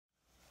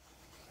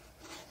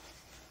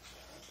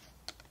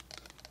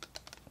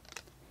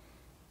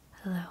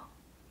Hello.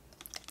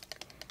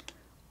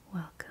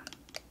 Welcome.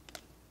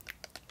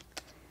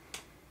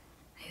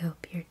 I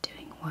hope you're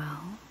doing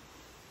well.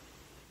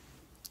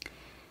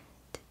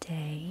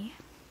 Today,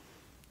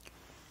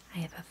 I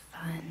have a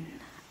fun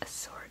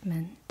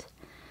assortment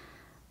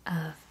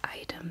of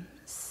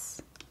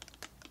items.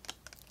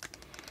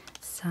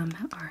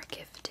 Some are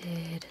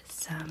gifted,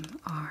 some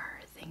are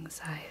things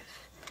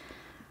I've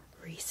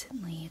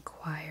recently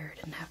acquired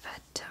and have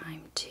had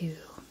time to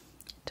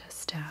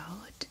test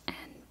out,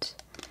 and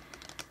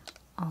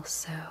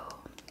also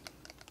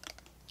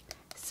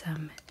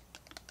some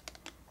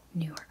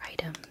newer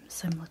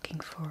items I'm looking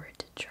forward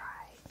to try,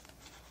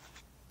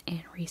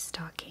 and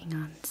restocking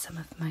on some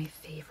of my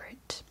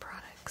favorite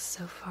products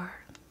so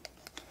far.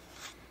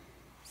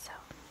 So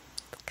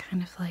it's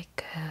kind of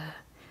like a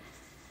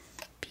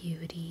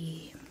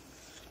beauty,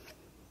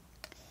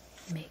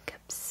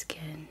 makeup,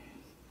 skin,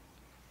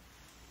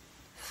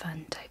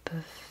 fun type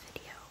of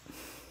video.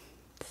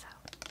 So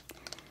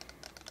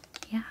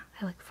yeah,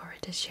 I look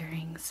forward to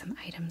sharing some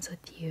items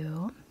with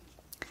you.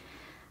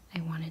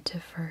 I wanted to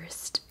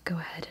first go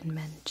ahead and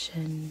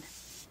mention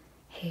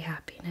Hey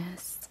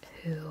Happiness,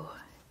 who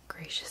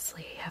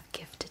graciously have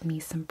gifted me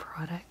some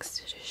products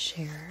to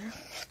share.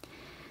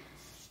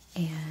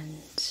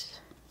 And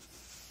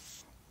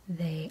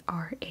they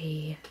are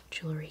a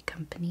jewelry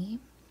company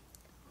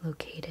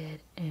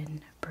located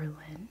in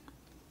Berlin.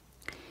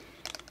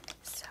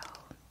 So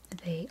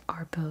they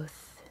are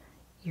both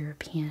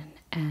European,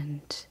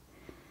 and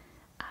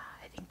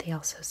I think they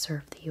also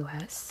serve the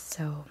US,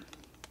 so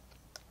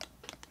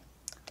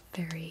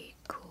very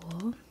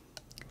cool.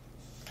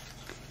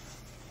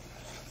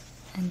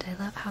 And I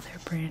love how their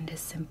brand is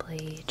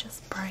simply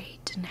just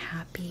bright and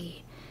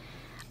happy.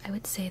 I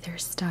would say their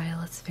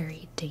style is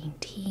very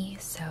dainty,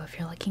 so if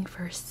you're looking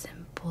for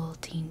simple,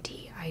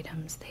 dainty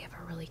items, they have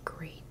a really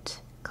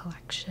great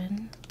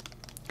collection.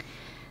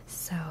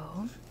 So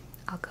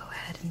I'll go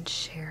ahead and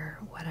share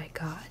what I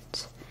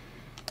got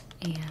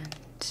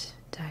and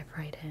dive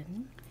right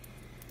in.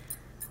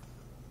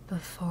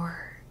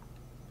 Before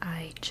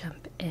I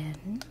jump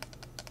in,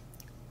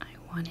 I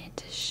wanted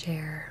to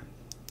share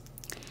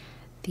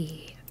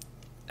the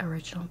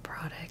original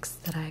products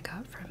that I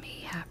got from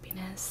Hey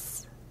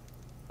Happiness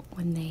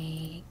when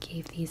they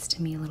gave these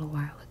to me a little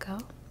while ago.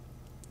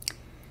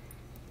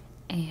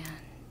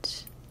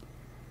 And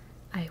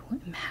I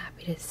am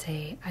happy to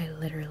say I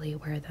literally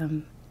wear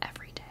them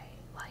every day.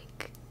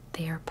 Like,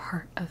 they are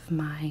part of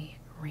my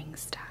ring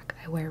stack.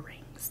 I wear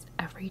rings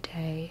every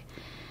day,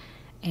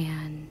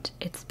 and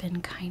it's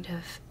been kind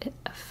of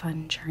a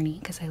fun journey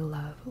because I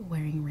love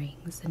wearing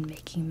rings and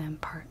making them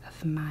part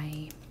of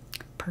my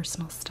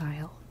personal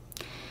style.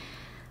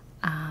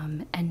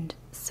 And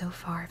so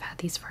far I've had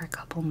these for a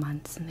couple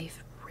months and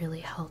they've really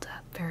held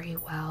up very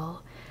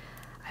well.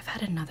 I've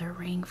had another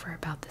ring for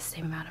about the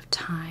same amount of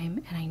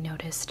time, and I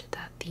noticed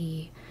that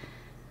the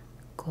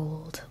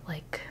gold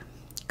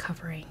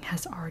covering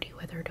has already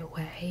withered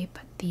away,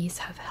 but these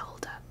have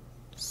held up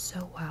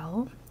so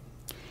well.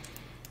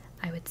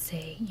 I would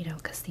say,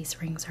 because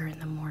these rings are in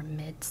the more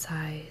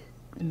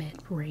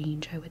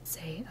mid-range, I would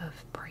say,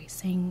 of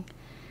pricing,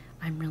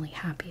 I'm really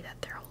happy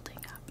that they're holding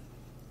up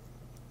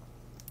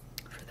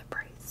for the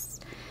price.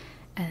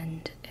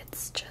 And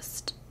it's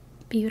just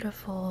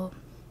beautiful.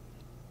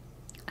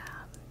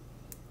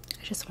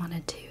 I just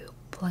wanted to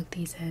plug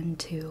these in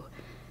to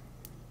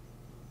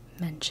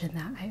mention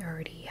that I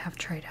already have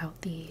tried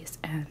out these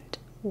and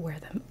wear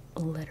them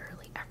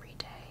literally every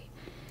day,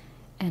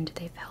 and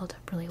they've held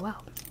up really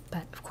well.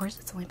 But of course,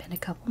 it's only been a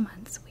couple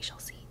months. We shall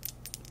see.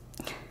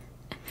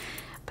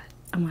 But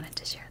I wanted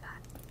to share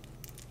that.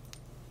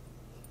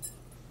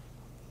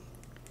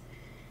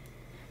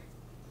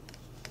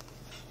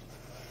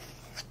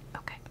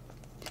 Okay.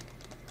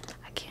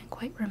 I can't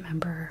quite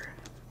remember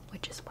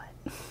which is what.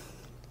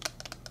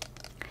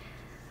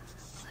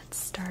 Let's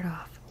start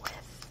off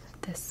with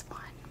this one.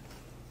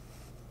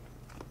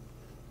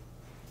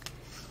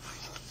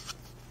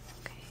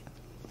 Okay.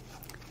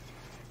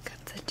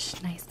 Got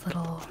such nice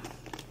little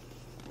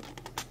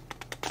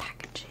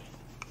packaging.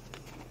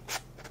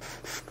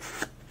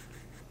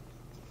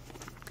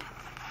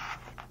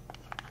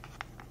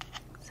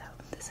 So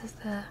this is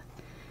the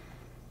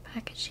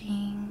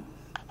packaging.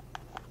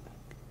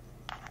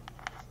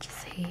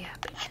 Just Hey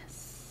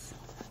Happiness.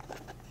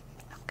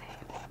 Okay,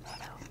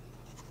 so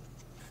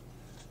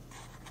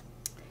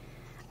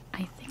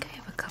I think I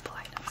have a couple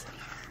items in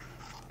here.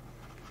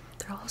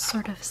 They're all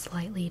sort of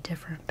slightly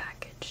different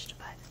packaged,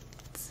 but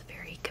it's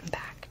very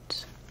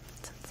compact.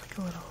 So it's like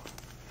a little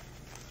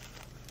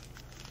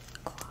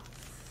cloth.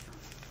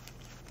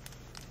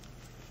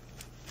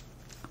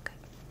 Okay.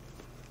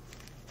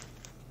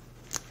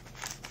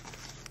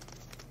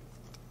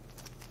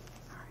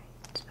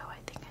 Alright. Oh, I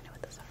think I know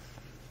what those are.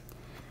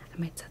 I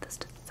might set this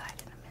to the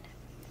side in a minute.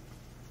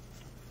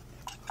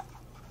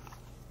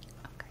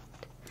 Okay.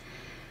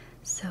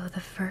 So the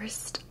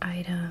first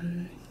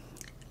item,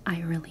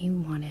 I really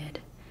wanted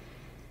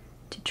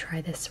to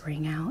try this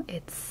ring out.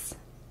 It's,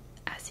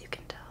 as you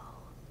can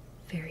tell,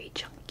 very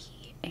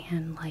chunky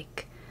and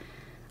like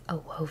a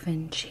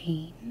woven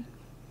chain.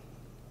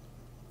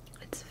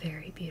 It's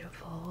very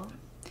beautiful.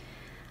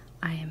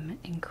 I am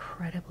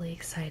incredibly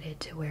excited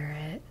to wear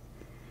it,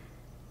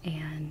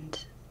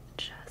 and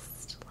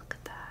just look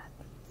at that.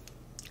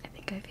 I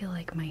think I feel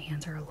like my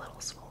hands are a little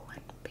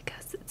swollen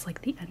because it's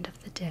like the end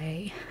of the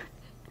day.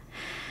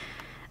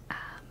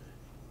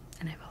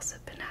 And I've also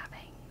been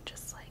having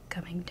just like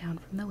coming down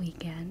from the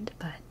weekend,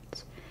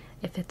 but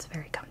it fits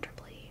very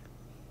comfortably.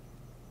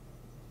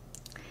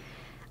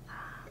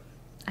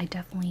 I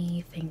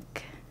definitely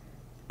think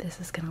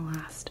this is gonna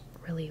last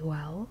really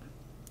well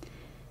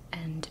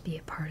and be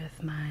a part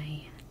of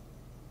my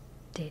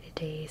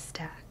day-to-day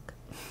stack.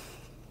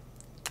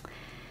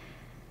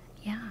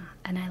 Yeah,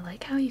 and I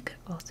like how you could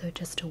also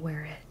just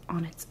wear it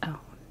on its own,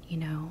 you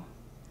know,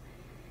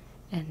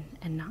 and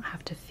not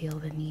have to feel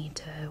the need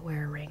to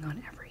wear a ring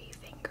on every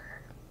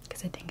finger,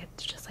 because I think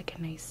it's just like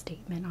a nice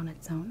statement on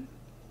its own.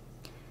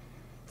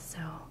 So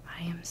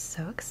I am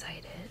so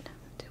excited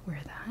to wear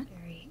that.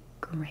 Very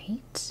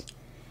great.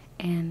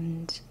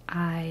 And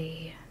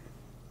I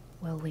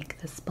will link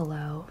this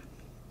below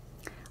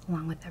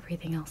along with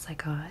everything else I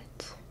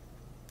got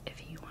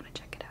if you want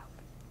to check it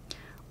out,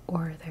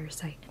 or their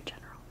site in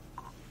general.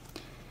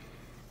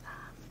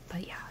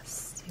 But yeah,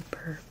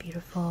 super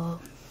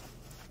beautiful,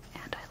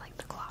 and I like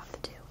the cloth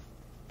too.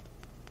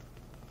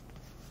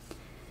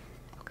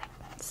 Okay,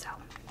 so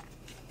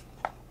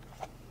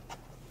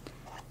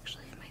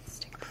actually I might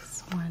stick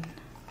this one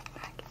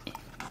back in.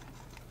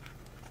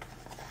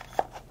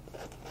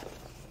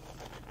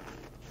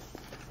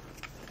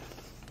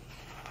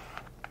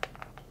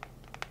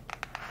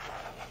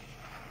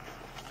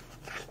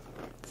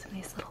 It's a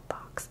nice little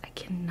box. I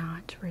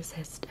cannot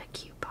resist a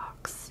cute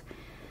box.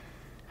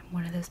 I'm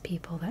one of those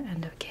people that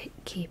end up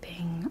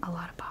keeping a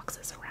lot of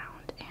boxes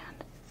around,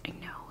 and I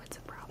know it's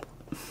a problem.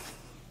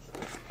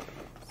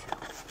 So,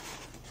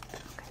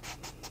 okay.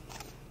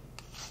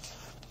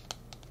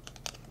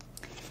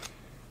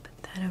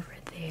 Put that over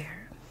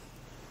there.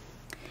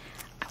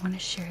 I want to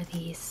share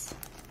these,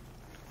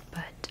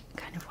 but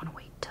kind of want to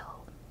wait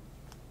till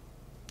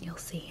you'll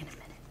see in a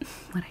minute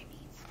what I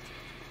mean.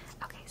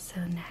 Okay,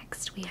 so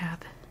next we have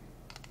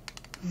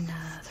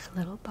another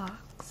little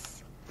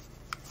box.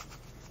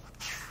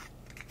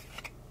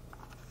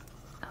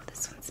 Oh,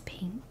 this one's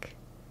pink.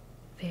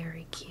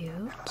 Very cute.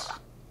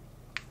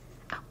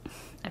 Oh,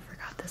 I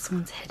forgot this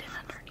one's hidden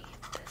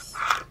underneath this.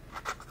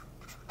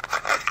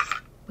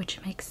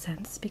 Which makes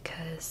sense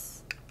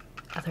because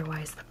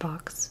otherwise the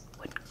box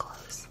wouldn't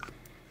close.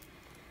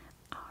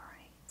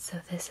 Alright, so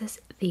this is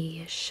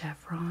the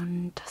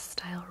chevron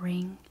style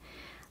ring,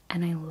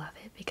 and I love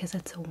it because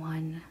it's a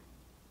one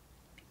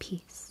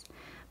piece,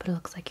 but it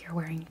looks like you're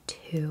wearing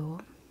two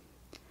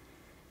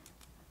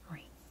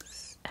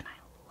rings, and I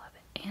love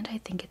it. And I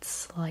think it's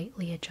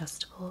slightly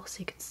adjustable, so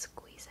you can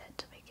squeeze it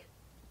to make it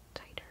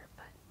tighter,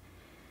 but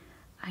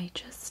I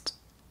just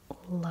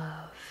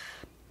love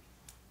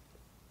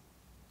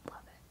it.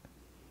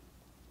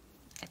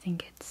 I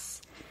think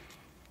it's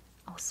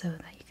also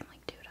that you can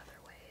like do it other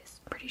ways.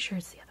 I'm pretty sure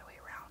it's the other way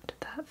around.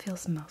 That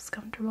feels most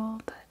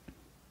comfortable,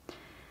 but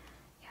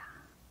yeah,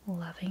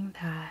 loving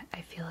that.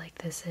 I feel like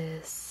this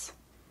is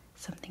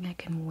something I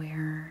can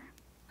wear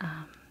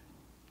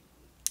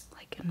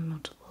like in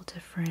multiple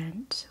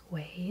different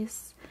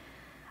ways.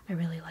 I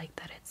really like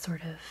that it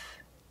sort of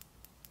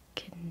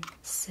can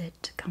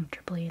sit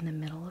comfortably in the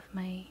middle of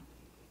my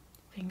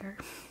finger,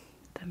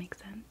 if that makes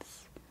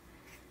sense.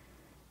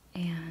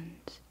 And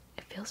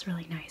it feels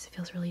really nice. It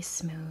feels really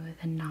smooth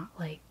and not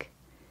like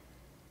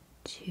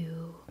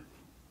too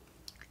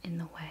in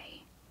the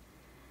way.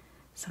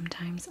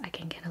 Sometimes I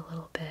can get a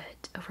little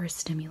bit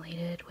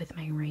overstimulated with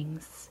my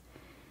rings.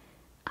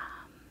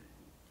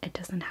 It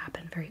doesn't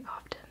happen very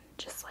often,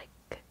 just like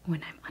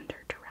when I'm under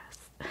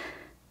duress.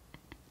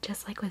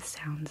 Just like with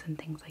sounds and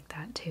things like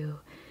that too,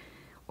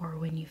 or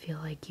when you feel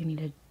like you need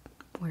to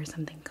wear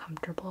something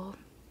comfortable.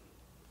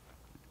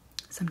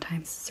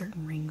 Sometimes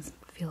certain rings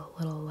feel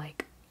a little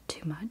like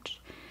too much,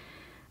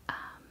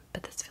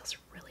 but this feels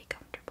really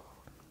comfortable.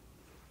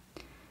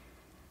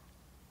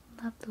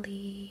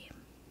 Lovely.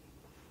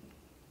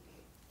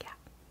 Yeah.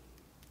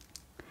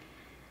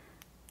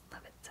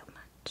 Love it so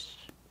much.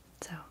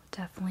 So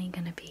definitely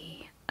gonna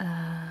be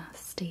a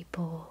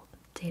staple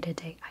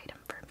day-to-day item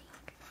for me.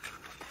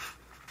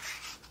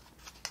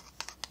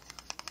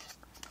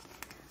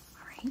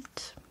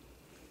 Alright.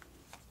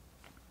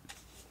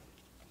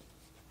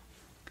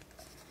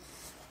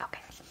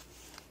 Okay.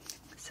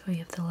 So we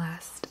have the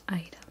last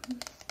item.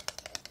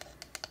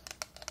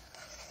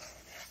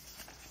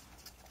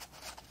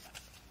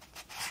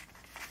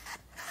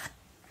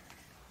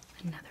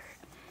 Another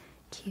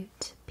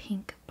cute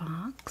pink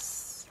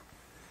box.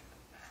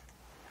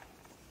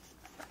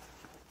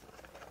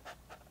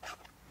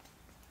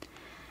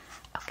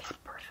 Okay,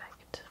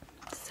 perfect.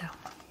 So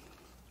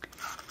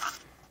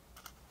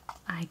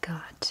I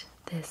got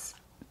this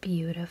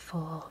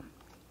beautiful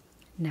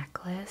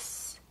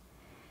necklace,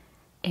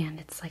 and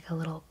it's like a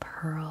little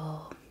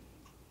pearl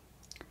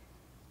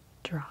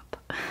drop.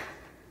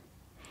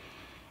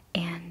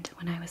 And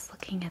when I was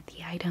looking at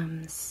the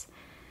items,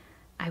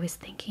 I was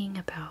thinking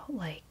about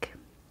like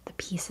the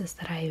pieces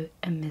that I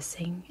am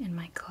missing in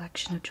my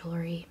collection of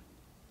jewelry.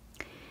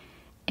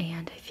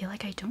 And I feel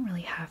like I don't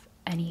really have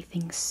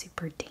anything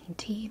super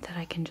dainty that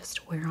I can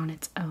just wear on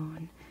its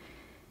own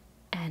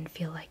and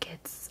feel like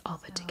it's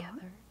all put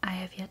together. I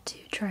have yet to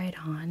try it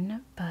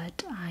on,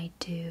 but I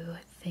do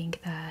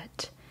think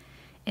that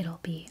it'll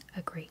be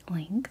a great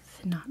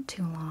length, not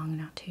too long,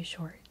 not too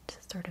short,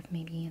 sort of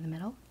maybe in the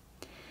middle.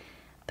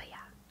 But yeah,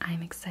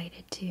 I'm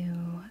excited to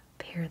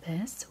pair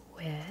this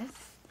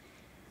with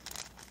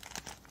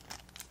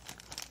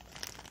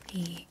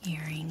the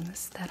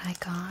earrings that I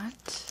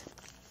got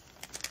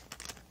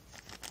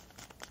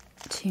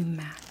to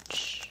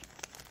match.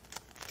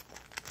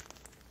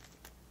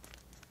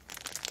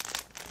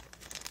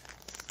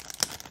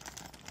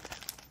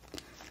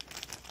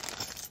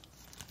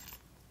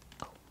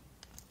 Oh,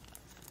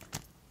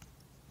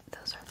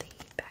 those are the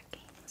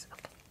backings.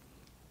 Okay,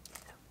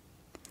 so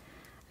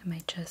I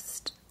might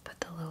just put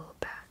the little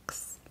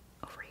backs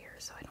over here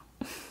so I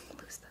don't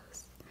lose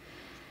those,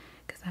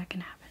 because that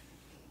can happen.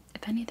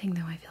 If anything,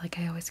 though, I feel like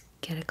I always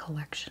get a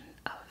collection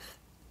of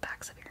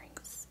backs of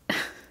earrings.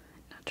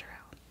 Not sure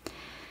how.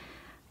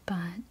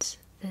 But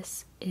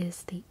this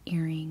is the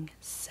earring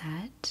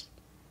set.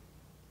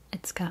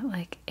 It's got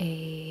like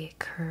a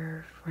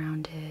curved,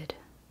 rounded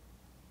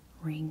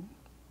ring,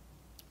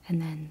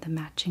 and then the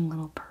matching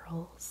little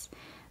pearls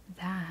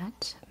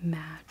that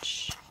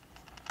match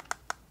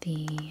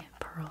the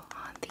pearl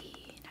on the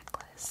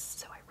necklace.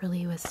 So I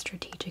really was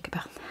strategic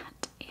about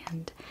that,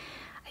 and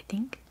I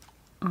think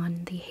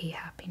on the Hey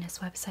Happiness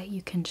website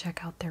you can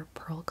check out their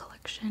pearl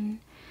collection.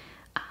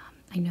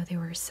 I know they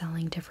were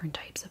selling different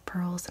types of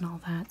pearls and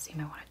all that, so you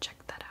might want to check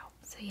that out.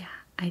 So yeah,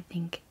 I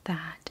think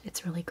that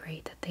it's really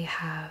great that they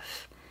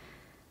have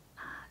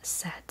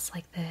sets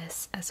like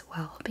this as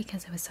well,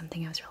 because it was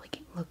something I was really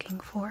looking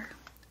for.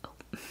 Oh.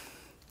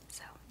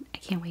 So I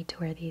can't wait to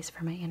wear these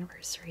for my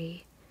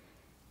anniversary.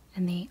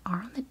 And they are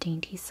on the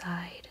dainty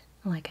side,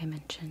 like I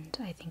mentioned.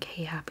 I think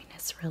Hey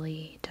Happiness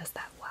really does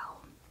that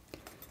well,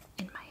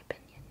 in my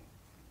opinion.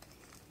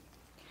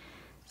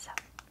 So,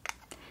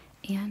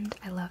 and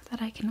I love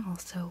that I can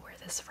also wear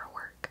this for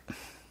work.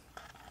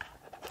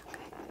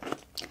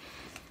 Okay.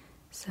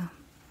 So,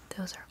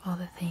 those are all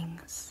the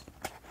things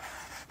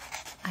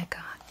I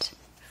got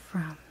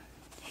from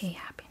Hey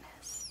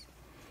Happiness.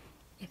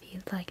 If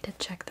you'd like to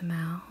check them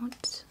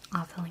out,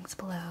 all the links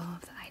below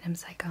of the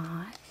items I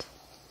got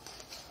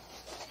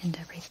and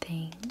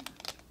everything.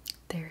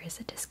 There is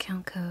a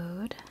discount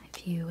code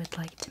if you would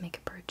like to make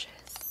a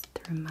purchase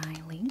through my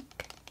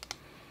link.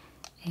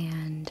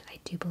 And I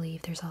do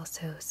believe there's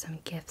also some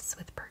gifts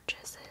with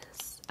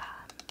purchases.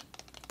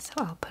 So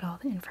I'll put all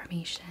the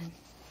information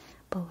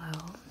below.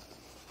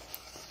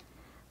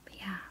 But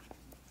yeah,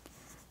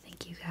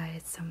 thank you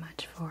guys so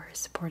much for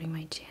supporting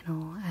my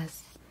channel,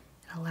 as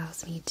it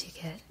allows me to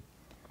get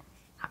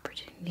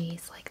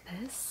opportunities like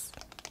this.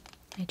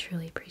 I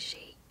truly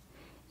appreciate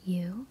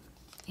you,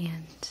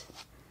 and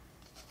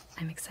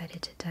I'm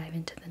excited to dive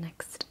into the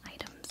next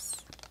items.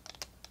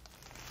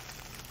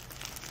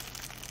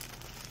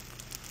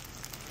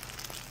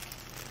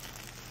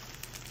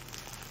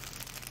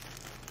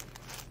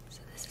 So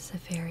this is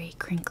a very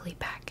crinkly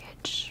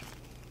package.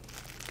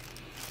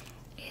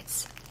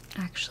 It's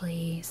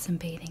actually some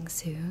bathing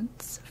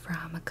suits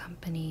from a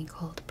company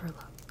called Perfume.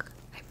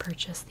 I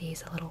purchased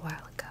these a little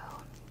while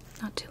ago,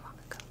 not too long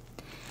ago.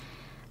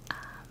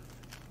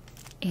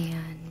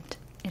 And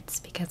it's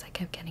because I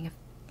kept getting an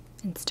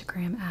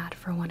Instagram ad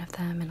for one of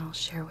them, and I'll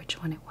share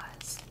which one it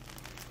was.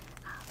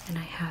 And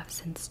I have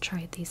since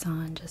tried these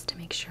on just to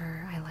make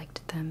sure I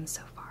liked them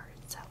so far.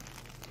 So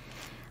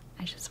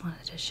I just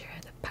wanted to share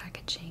the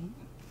packaging.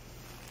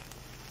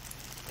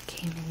 It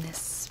came in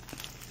this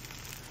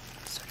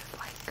sort of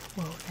like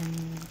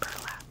woven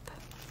burlap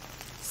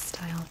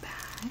style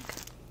bag.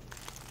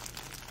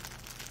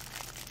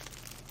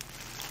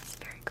 It's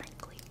very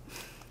crinkly.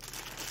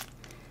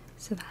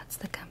 So that's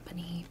the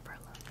company Perfume.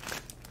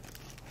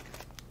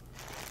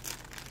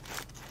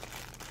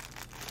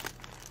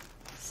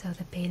 So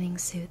the bathing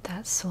suit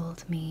that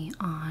sold me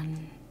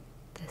on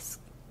this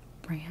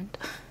brand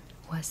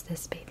was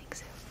this bathing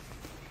suit.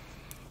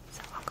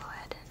 So I'll go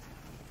ahead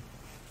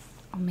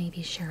and I'll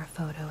maybe share a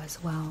photo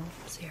as well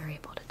so you're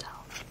able to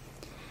tell.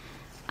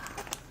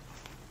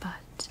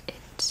 But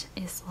it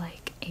is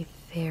like a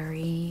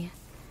very,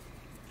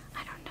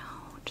 I don't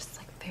know, just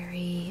like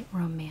very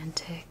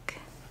romantic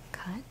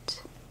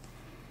cut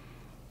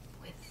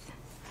with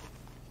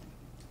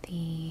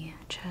the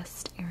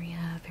chest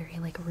area very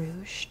like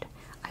ruched.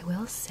 I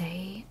will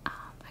say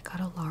I got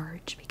a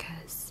large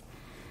because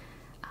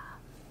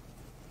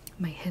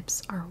my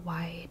hips are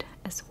wide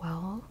as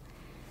well,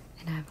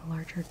 and I have a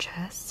larger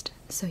chest,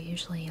 so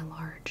usually a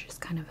large is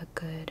kind of a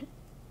good,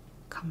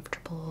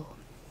 comfortable,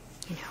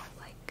 you know,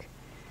 like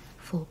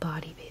full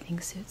body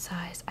bathing suit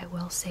size. I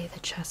will say the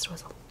chest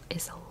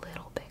is a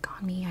little big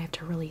on me. I have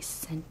to really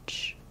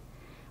cinch,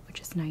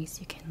 which is nice.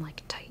 You can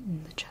like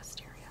tighten the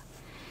chest area.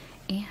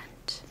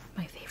 And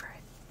my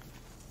favorite,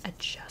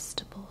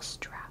 adjustable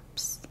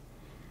straps.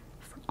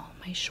 For all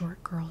my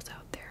short girls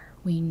out there,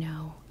 we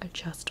know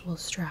adjustable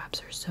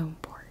straps are so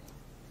important.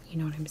 You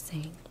know what I'm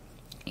saying?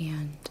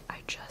 And I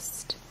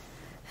just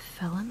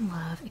fell in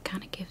love. It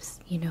kind of gives,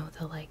 you know,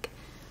 the like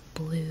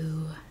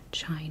blue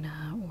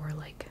china or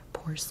like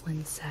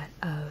porcelain set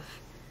of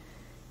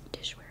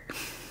dishware.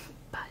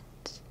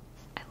 But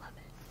I love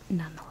it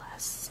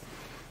nonetheless.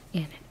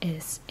 And it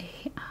is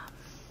a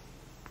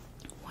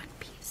one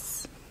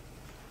piece.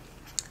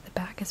 The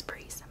back is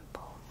pretty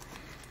simple.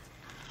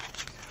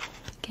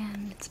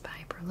 Again, it's by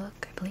Perfume.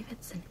 I believe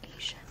it's an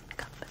Asian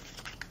company.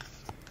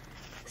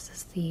 This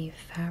is the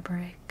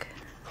fabric.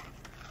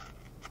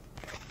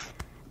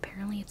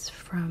 Apparently it's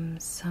from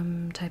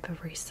some type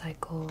of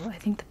recycle. I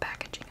think the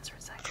packaging is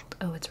recycled.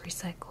 Oh, it's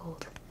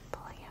recycled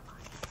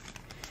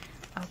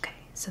polyamide. Okay,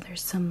 so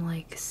there's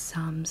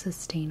some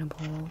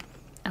sustainable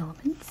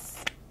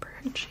elements,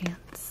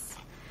 perchance.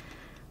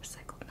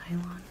 Recycled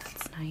nylon,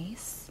 that's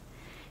nice.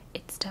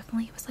 It's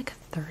definitely, it was like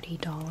a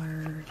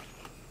 $30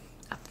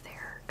 up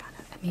there, kind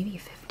of, maybe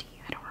 50,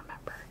 I don't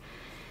remember.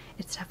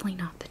 It's definitely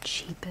not the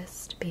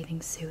cheapest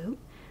bathing suit,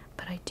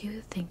 but I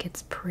do think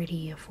it's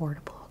pretty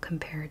affordable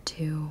compared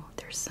to,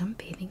 there's some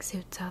bathing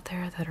suits out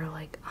there that are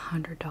like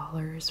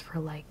 $100 for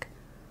like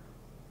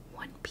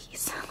one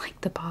piece, like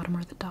the bottom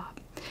or the top.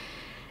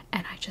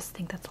 And I just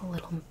think that's a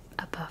little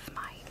above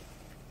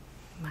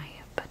my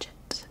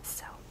budget.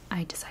 So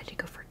I decided to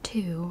go for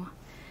two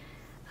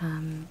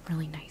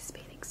really nice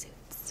bathing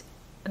suits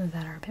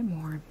that are a bit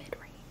more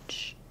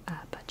mid-range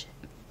budget.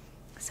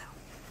 So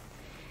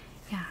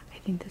yeah, I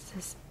think this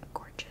is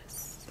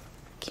gorgeous.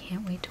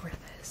 Can't wait to wear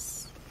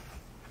this.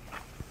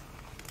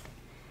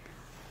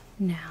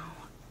 Now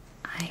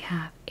I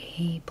have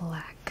a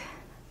black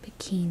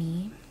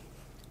bikini,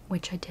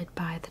 which I did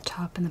buy the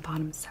top and the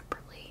bottom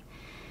separately.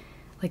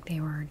 Like they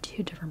were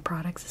two different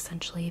products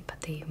essentially,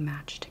 but they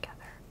match together.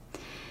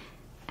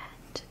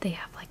 And they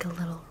have like a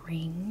little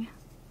ring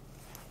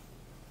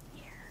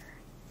here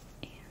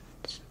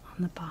and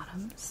on the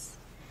bottoms.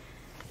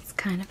 It's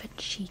kind of a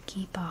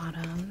cheeky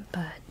bottom,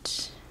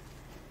 but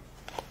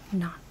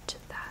not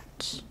that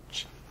cheeky.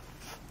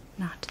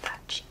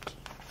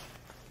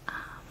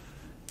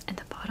 And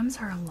the bottoms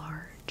are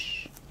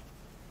large.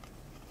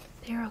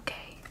 They're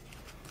okay.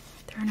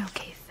 They're an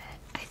okay fit.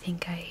 I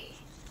think I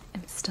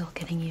am still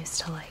getting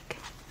used to like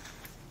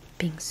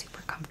being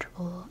super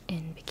comfortable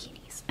in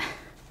bikinis.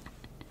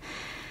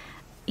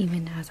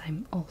 Even as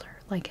I'm older.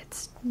 Like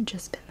it's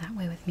just been that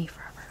way with me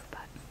forever,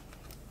 but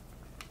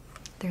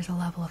there's a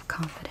level of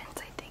confidence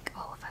I think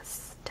all of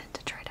us tend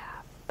to try to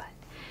have, but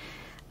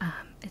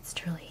it's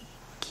truly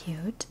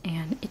cute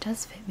and it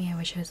does fit me. I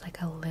wish it was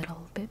like a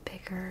little bit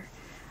bigger.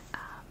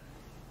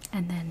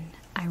 And then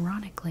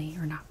ironically,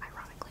 or not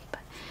ironically,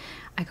 but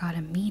I got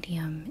a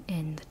medium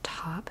in the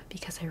top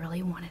because I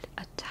really wanted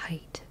a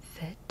tight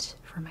fit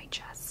for my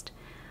chest.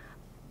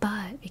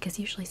 But because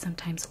usually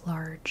sometimes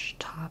large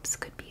tops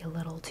could be a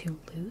little too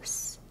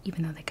loose,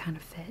 even though they kind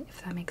of fit,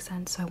 if that makes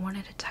sense. So I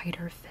wanted a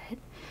tighter fit,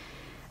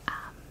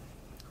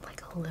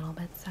 like a little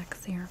bit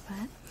sexier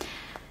fit.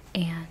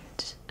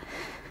 And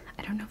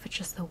I don't know if it's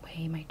just the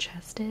way my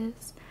chest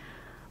is,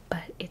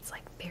 but it's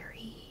like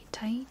very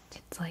tight.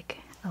 It's like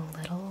a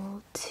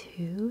little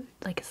too,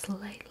 like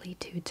slightly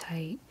too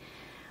tight,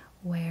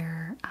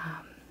 where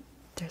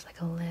there's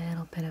like a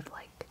little bit of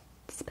like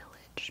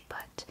spillage,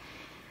 but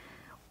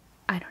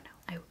I don't know.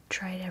 I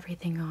tried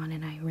everything on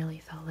and I really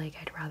felt like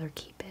I'd rather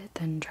keep it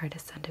than try to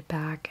send it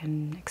back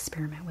and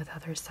experiment with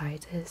other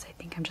sizes. I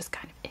think I'm just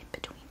kind of in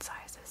between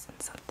sizes in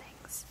some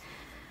things.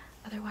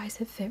 Otherwise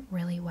it fit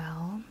really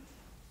well.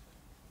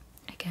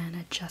 Again,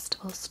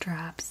 adjustable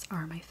straps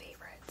are my favorite,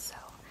 so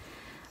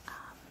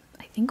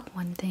I think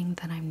one thing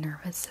that I'm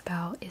nervous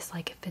about is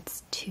like if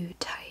it's too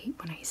tight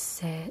when I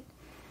sit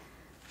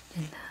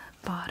in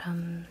the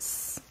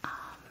bottoms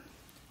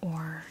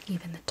or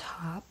even the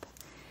top.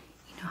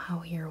 You know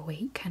how your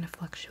weight kind of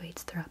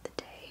fluctuates throughout the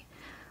day.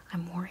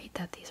 I'm worried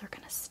that these are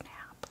gonna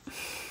snap.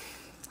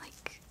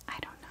 Like, I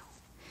don't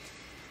know.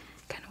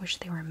 Kind of wish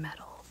they were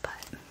metal,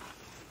 but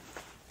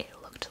it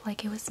looked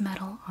like it was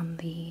metal on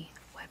the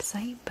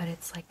website, but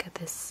it's like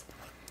this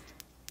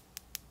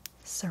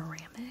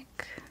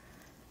ceramic.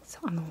 So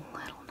I'm a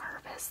little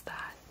nervous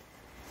that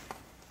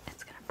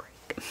it's gonna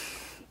break.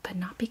 But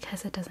not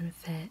because it doesn't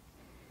fit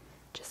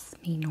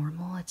just me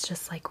normal. It's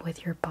just like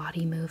with your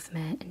body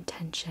movement and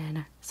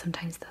tension,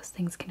 sometimes those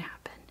things can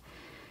happen.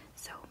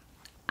 So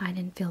I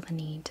didn't feel the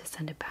need to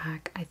send it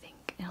back. I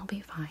think it'll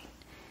be fine.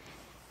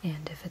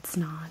 And if it's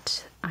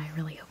not, I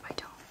really hope I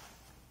don't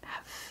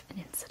have an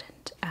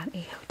incident at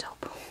a hotel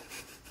pool.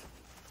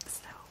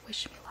 So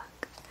wish me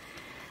luck.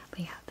 But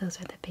yeah, those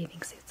are the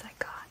bathing suits I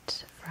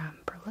got from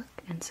Perfume,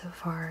 and so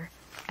far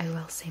I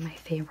will say my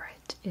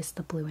favorite is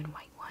the blue and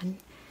white one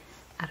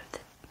out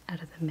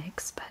of the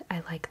mix, but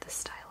I like the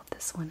style of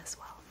this one as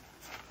well.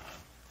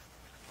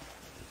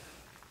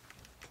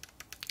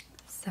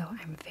 So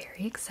I'm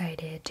very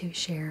excited to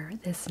share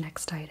this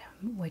next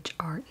item, which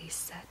are a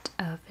set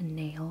of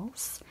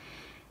nails,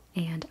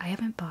 and I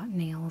haven't bought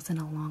nails in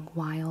a long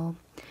while.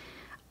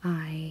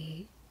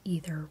 I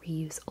either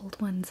reuse old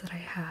ones that I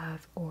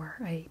have, or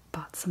I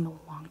bought some a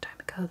long time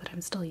ago that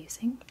I'm still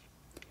using.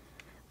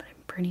 But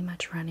I'm pretty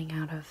much running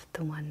out of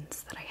the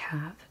ones that I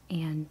have,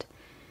 and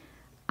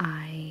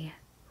I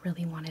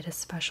really wanted a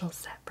special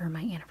set for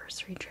my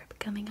anniversary trip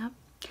coming up.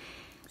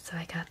 So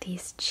I got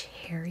these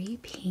cherry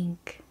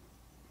pink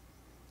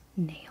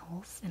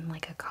nails in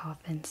like a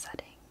coffin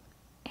setting,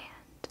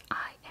 and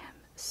I am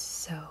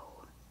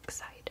so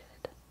excited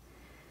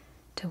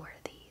to wear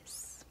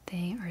these.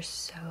 They are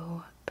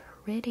so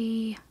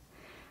pretty.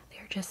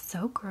 They're just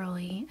so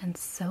girly and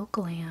so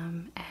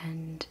glam,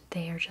 and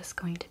they are just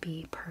going to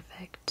be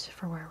perfect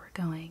for where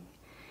we're going.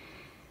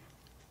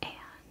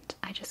 And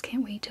I just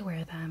can't wait to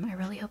wear them. I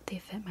really hope they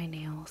fit my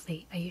nails.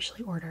 I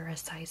usually order a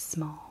size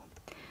small,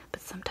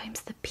 but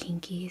sometimes the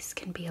pinkies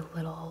can be a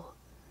little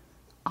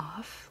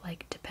off,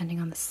 like depending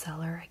on the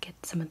seller.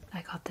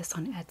 I got this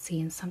on Etsy,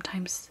 and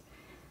sometimes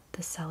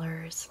the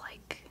sellers,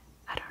 like,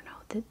 I don't know,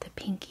 the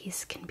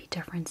pinkies can be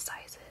different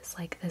sizes.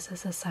 Like, this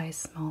is a size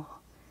small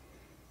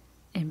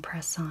in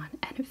press on,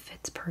 and it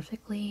fits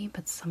perfectly,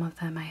 but some of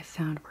them I have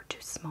found were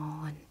too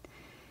small, and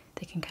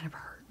they can kind of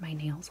hurt my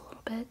nails a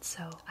little bit.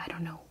 So I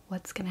don't know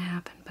what's gonna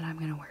happen, but I'm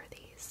gonna wear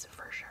these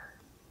for sure.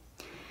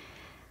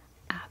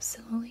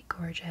 Absolutely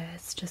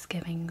gorgeous, just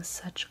giving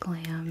such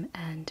glam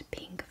and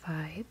pink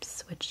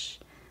vibes, which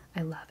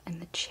I love.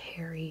 And the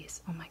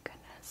cherries, oh my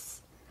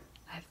goodness,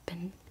 I've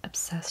been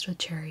obsessed with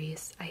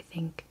cherries. I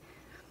think,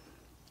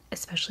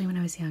 especially when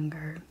I was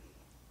younger,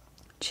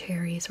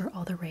 cherries were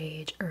all the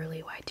rage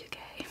early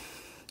Y2K,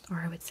 or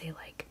I would say,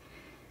 like,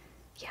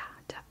 yeah,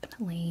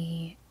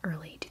 definitely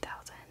early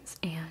 2000s.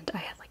 And I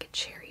had like a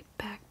cherry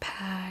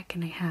backpack,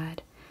 and I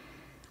had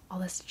all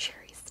this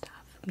cherry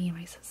stuff, me and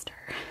my sister.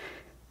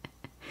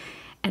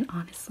 And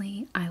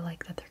honestly, I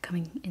like that they're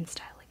coming in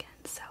style again.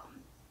 So,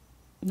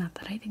 not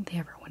that I think they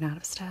ever went out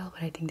of style,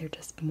 but I think they're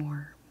just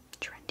more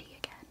trendy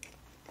again.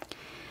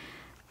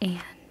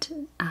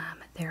 And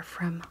they're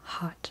from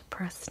Hot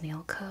Press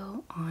Nail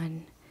Co.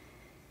 on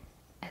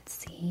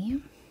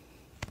Etsy.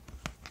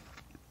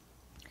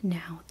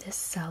 Now, this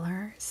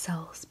seller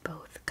sells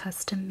both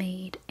custom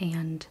made,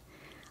 and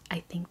I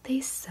think they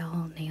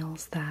sell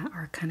nails that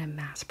are kind of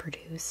mass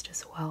produced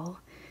as well.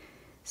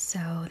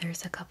 So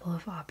there's a couple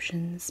of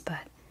options,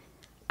 but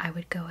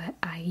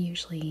I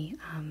usually,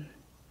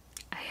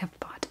 I have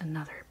bought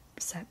another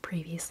set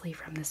previously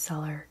from the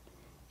seller,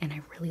 and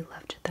I really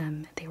loved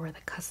them. They were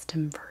the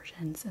custom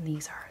versions, and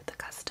these are the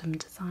custom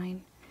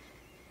design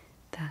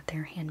that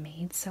they're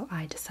handmade. So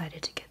I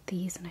decided to get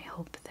these, and I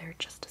hope they're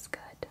just as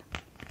good.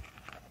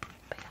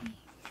 But yeah.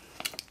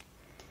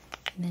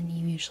 And then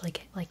you usually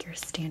get like your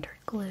standard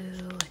glue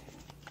and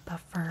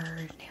buffer,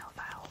 nail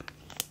file,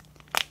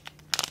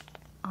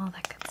 all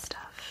that good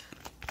stuff.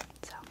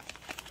 So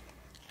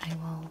I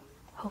will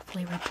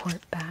hopefully report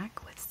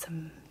back with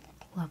some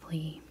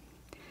lovely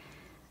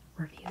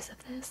reviews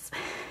of this,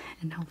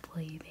 and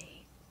hopefully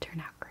they turn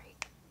out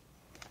great.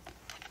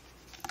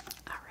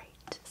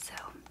 Alright, so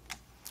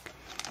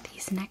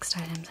these next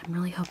items I'm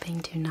really hoping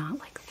do not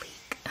like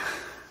leak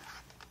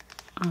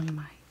on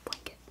my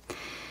blanket,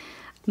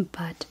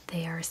 but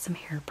they are some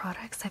hair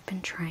products I've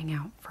been trying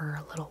out for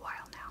a little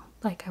while now,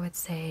 like I would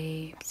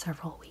say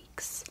several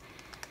weeks.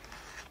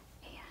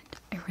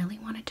 I really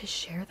wanted to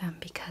share them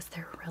because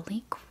they're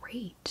really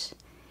great.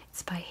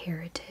 It's by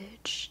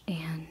Heritage,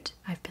 and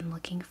I've been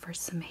looking for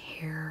some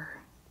hair,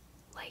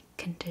 like,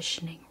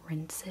 conditioning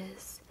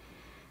rinses,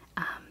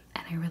 and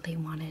I really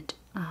wanted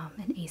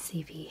an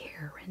ACV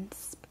hair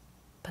rinse,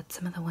 but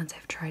some of the ones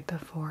I've tried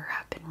before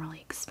have been really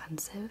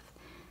expensive.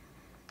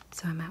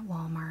 So I'm at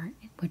Walmart,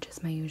 which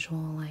is my usual,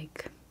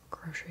 like,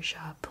 grocery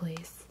shop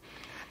place,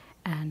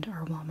 and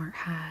our Walmart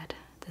had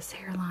this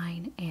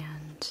hairline,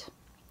 and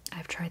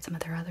I've tried some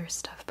of their other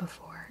stuff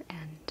before,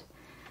 and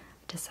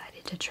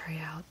decided to try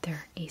out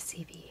their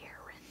ACV hair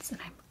rinse, and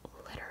I'm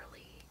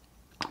literally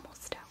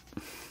almost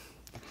out.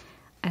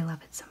 I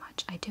love it so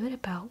much. I do it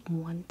about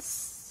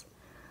once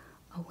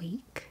a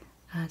week.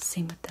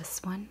 Same with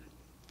this one.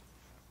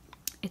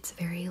 It's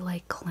very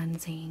like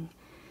cleansing,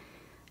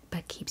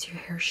 but keeps your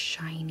hair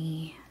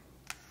shiny.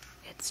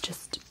 It's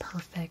just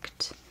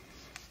perfect,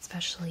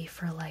 especially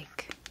for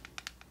like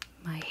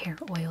my hair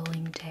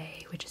oiling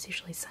day, which is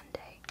usually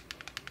Sunday.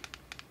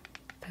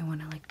 If I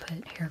want to like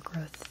put hair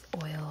growth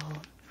oil,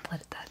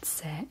 let that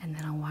sit, and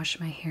then I'll wash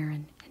my hair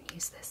and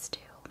use this too.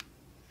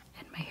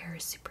 And my hair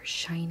is super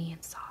shiny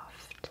and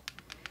soft.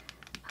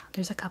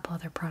 There's a couple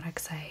other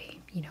products I,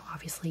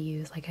 obviously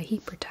use, like a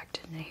heat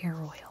protectant and a hair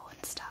oil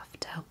and stuff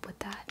to help with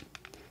that.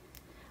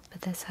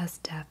 But this has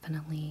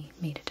definitely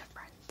made a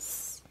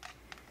difference.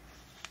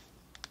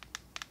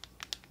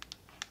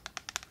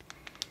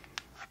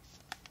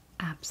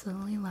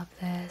 Absolutely love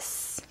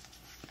this.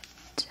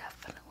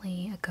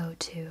 Definitely a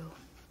go-to.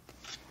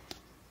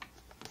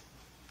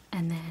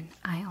 And then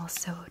I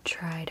also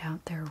tried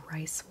out their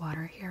rice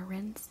water hair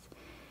rinse,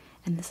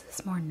 and this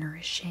is more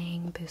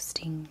nourishing,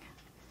 boosting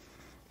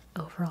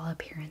overall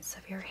appearance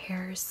of your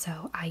hair.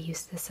 So I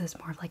use this as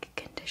more of like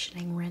a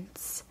conditioning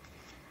rinse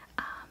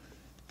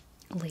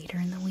later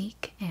in the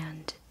week,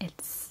 and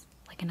it's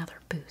like another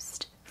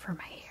boost for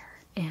my hair,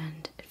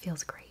 and it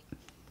feels great.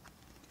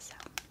 So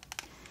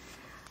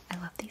I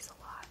love these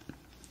a lot,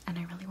 and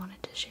I really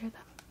wanted to share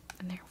them,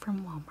 and they're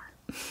from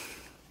Walmart.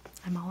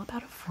 I'm all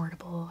about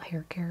affordable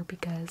hair care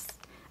because,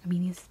 I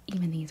mean,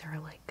 even these are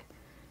like,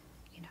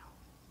 you know,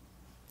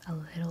 a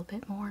little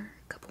bit more,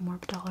 a couple more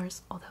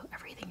dollars, although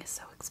everything is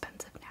so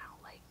expensive now.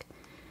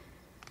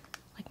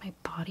 Like my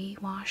body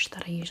wash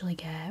that I usually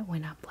get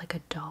went up like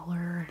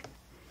 $1,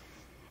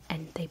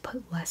 and they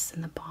put less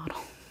in the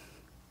bottle.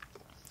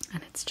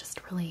 And it's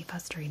just really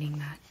frustrating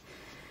that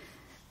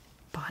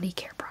body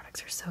care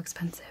products are so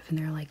expensive and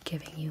they're like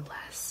giving you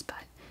less,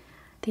 but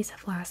these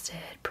have lasted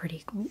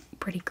pretty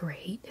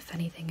great. If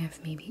anything,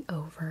 I've maybe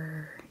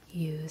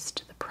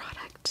overused the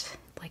product.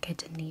 Like I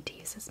didn't need to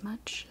use as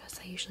much as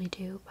I usually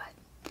do,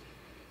 but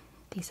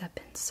these have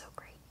been so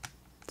great.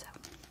 So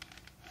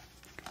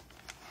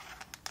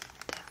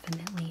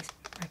definitely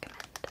recommend.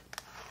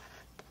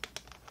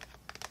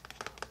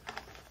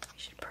 I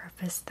should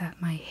preface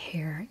that my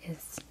hair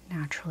is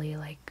naturally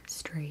like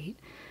straight,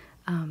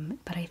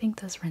 but I think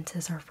those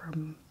rinses are for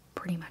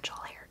pretty much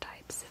all hair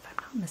types, if I'm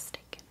not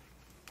mistaken.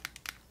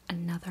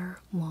 Another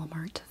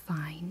Walmart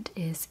find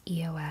is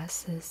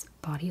EOS's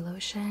body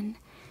lotion.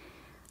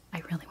 I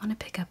really want to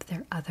pick up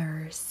their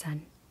other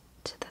scent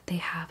that they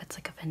have. It's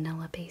like a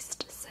vanilla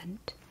based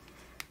scent,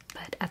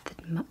 but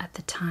at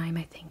the time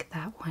I think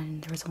that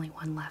one, there was only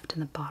one left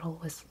and the bottle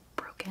was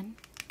broken,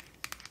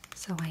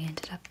 so I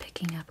ended up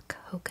picking up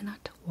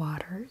coconut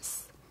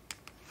waters.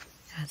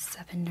 It has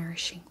 7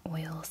 nourishing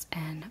oils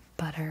and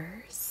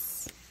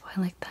butters. Oh,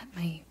 I like that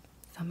my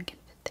thumb can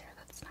fit there.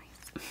 That's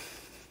nice.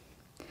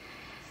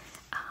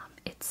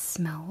 It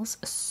smells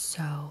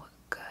so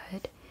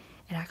good.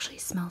 It actually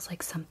smells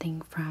like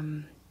something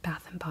from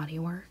Bath and Body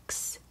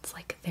Works. It's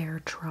like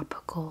their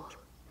tropical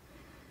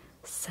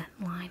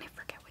scent line. I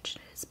forget which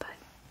it is, but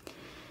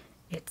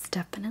it's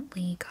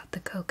definitely got the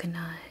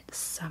coconut,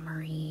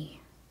 summery,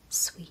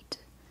 sweet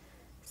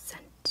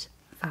scent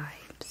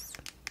vibes.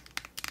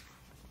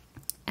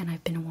 And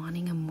I've been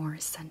wanting a more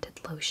scented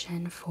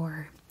lotion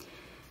for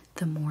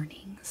the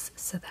mornings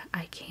so that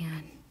I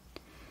can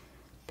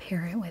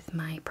pair it with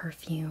my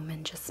perfume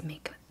and just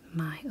make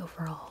my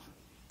overall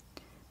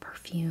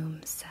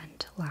perfume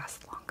scent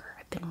last longer.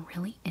 I've been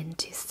really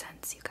into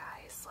scents, you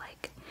guys.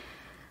 Like,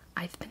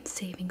 I've been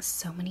saving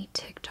so many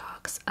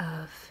TikToks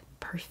of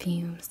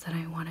perfumes that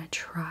I want to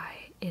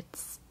try.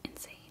 It's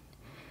insane.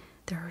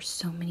 There are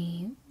so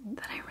many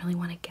that I really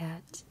want to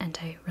get, and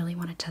I really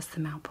want to test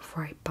them out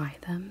before I buy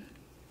them.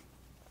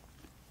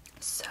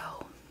 So,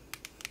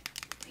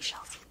 we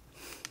shall see.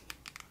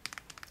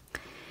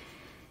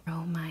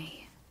 Grow my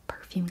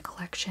perfume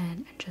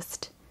collection, and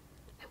just,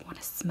 I want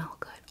to smell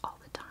good all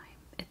the time.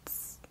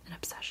 It's an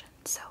obsession.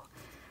 So,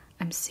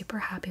 I'm super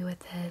happy with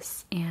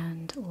this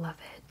and love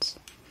it.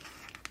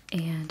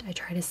 And I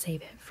try to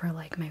save it for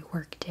like my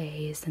work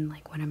days and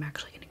like when I'm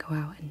actually going to go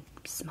out and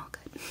smell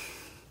good.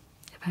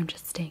 If I'm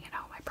just staying at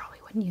home, I probably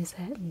wouldn't use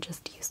it and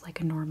just use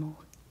like a normal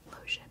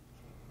lotion.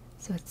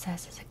 So it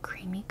says it's a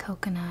creamy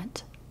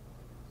coconut,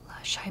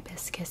 lush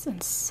hibiscus,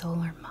 and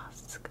solar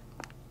musk.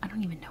 I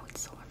don't even know what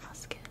solar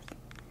musk is,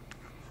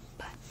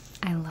 but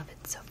I love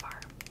it so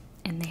far.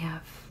 And they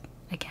have,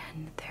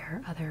 again,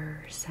 their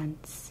other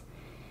scents.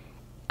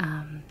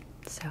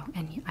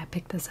 And I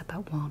picked this up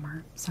at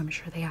Walmart, so I'm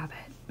sure they have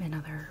it in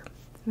other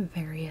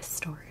various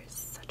stores,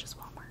 such as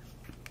Walmart.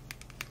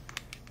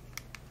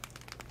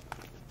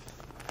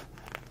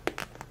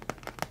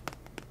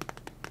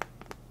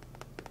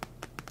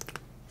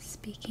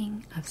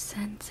 Speaking of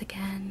scents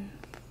again,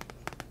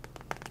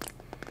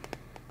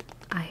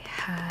 I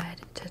had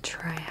to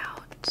try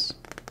out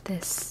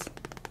this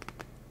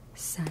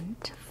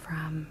scent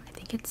from, I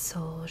think it's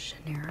Sol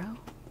Janeiro.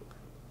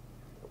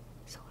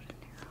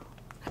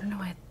 I don't know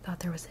why I thought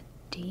there was a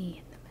D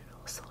in the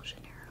middle. Sol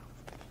Janeiro.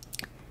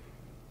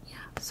 Yeah,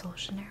 Sol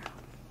Janeiro.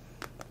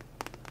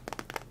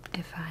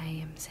 If I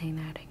am saying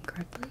that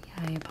incorrectly,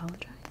 I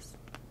apologize.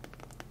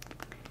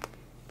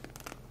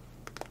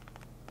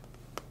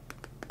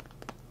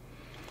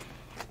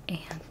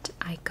 And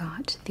I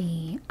got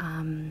the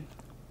Bum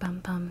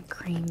Bum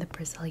Cream, the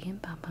Brazilian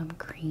Bum Bum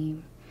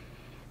Cream.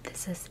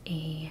 This is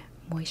a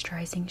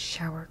moisturizing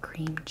shower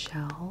cream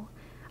gel.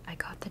 I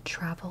got the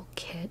travel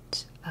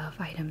kit of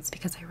items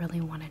because I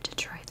really wanted to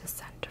try the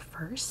scent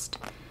first.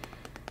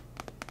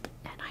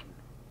 And I'm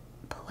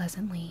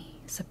pleasantly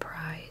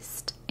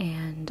surprised,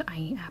 and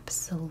I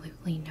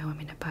absolutely know I'm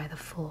going to buy the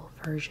full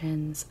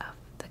versions of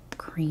the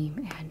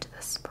cream and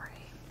the spray.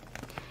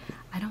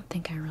 I don't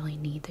think I really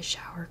need the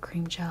shower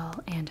cream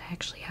gel, and I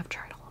actually have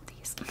tried all of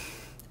these.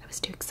 I was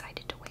too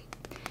excited to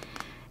wait.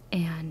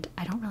 And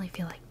I don't really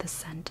feel like the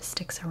scent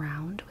sticks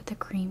around with the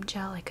cream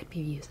gel. I could be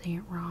using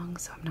it wrong,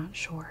 so I'm not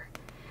sure.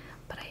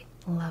 But I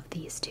love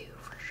these two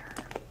for sure.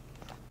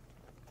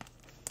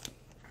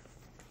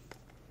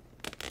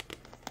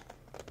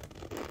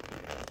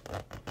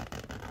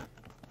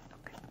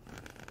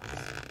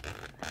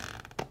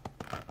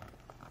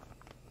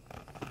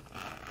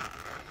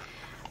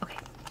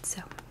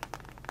 So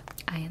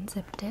I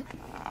unzipped it,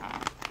 and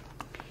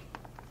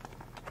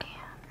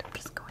I'm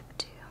just going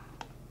to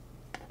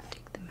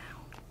take them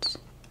out.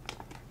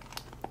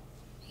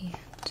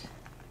 And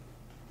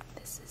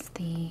this is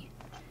the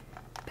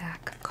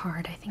back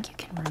card. I think you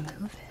can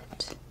remove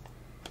it.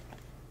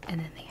 And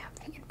then they have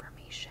the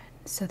information.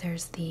 So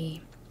there's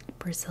the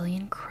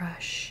Brazilian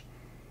Crush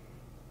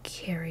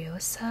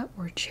Cariosa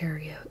or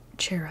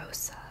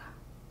Cherosa.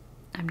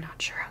 I'm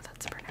not sure how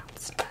that's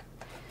pronounced, but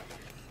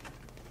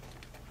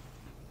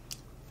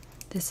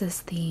this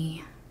is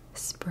the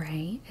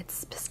spray.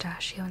 It's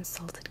pistachio and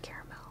salted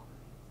caramel.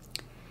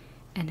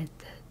 And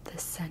the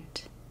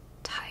scent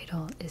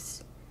title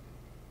is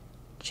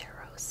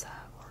Cherosa,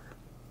 or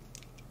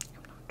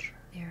I'm not sure.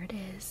 There it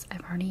is.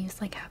 I've already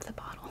used like half the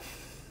bottle.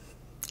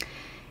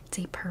 It's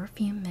a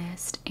perfume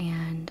mist,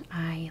 and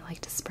I like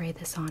to spray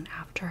this on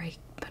after I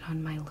put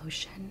on my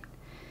lotion,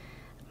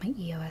 my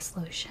EOS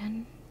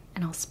lotion,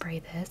 and I'll spray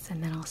this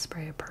and then I'll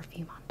spray a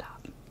perfume on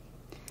top.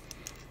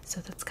 So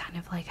that's kind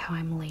of like how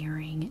I'm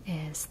layering,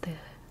 is the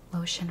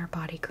lotion or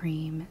body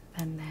cream,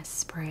 then this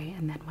spray,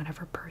 and then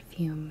whatever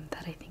perfume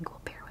that I think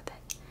will pair with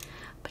it.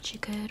 But you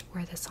could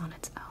wear this on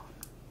its own.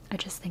 I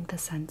just think the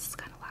scents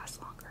kind of last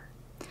longer.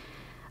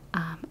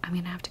 I'm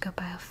gonna have to go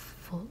buy a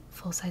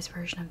full-size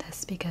version of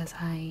this because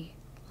I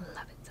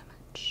love it so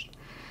much.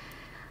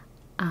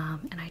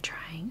 And I'm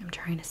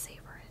trying to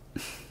savor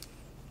it.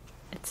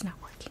 It's not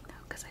working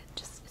though because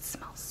it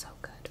smells so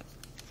good.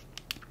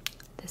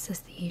 This is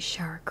the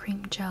shower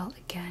cream gel.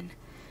 Again,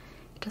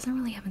 it doesn't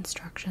really have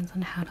instructions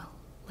on how to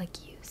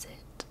like use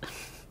it.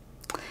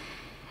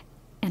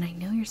 And I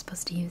know you're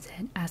supposed to use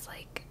it as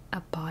like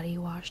a body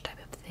wash type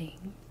of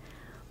thing,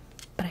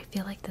 but I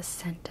feel like the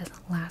scent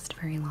doesn't last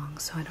very long,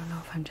 so I don't know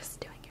if I'm just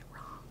doing it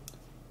wrong,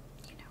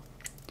 you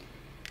know.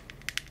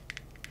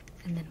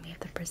 And then we have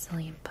the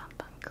Brazilian Bum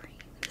Bum Cream.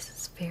 This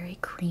is very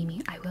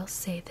creamy. I will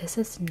say this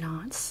is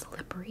not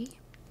slippery.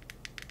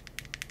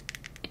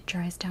 It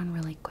dries down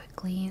really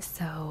quickly,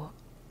 so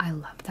I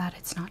love that.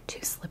 It's not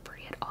too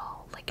slippery at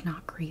all, like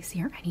not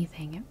greasy or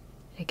anything.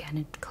 Again,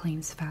 it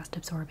claims fast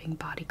absorbing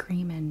body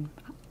cream, and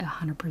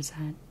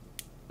 100%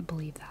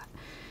 believe that,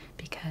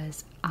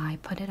 because I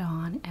put it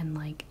on and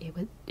like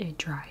it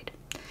dried.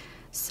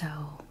 So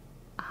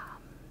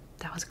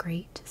that was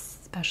great,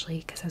 especially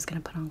because I was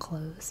gonna put on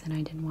clothes and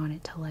I didn't want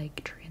it to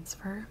like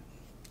transfer.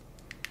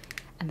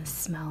 And the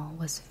smell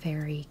was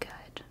very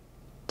good,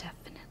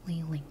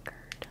 definitely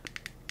lingered.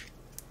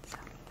 So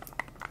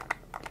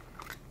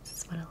this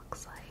is what it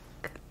looks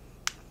like.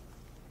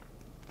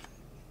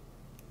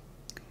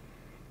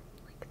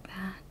 Like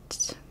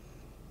that.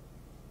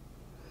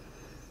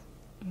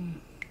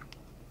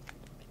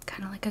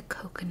 Kind of like a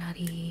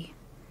coconutty,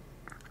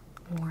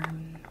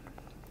 warm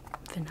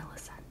vanilla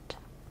scent.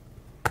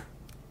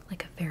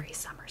 Like a very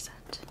summer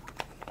scent.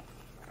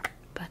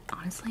 But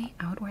honestly,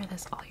 I would wear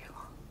this all year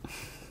long.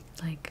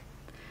 Like,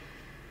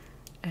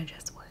 I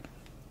just would.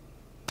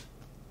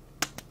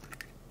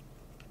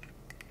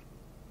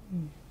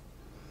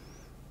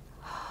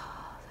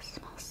 Oh, this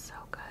smells so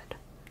good.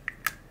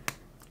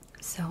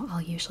 So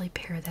I'll usually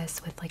pair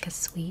this with like a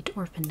sweet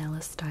or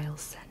vanilla style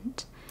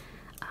scent.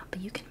 But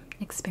you can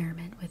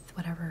experiment with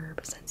whatever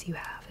scents you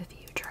have if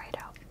you try it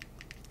out.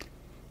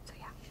 So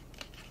yeah.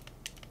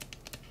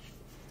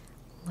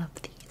 Love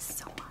these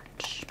so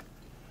much.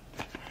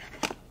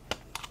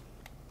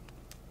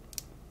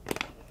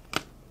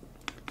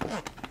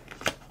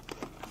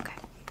 Okay.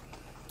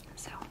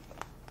 So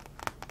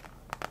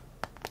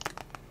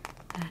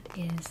that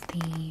is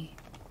the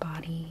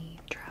body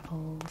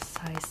travel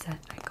size set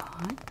I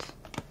got.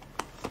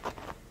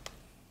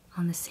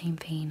 On the same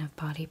vein of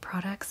body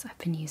products, I've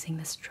been using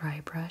this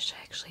dry brush.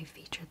 I actually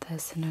featured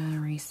this in a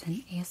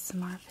recent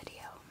ASMR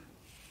video.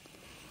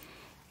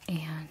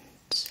 And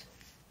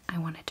I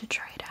wanted to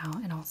try it out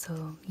and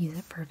also use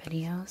it for a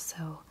video, so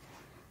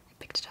I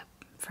picked it up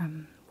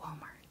from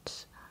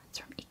Walmart. It's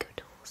from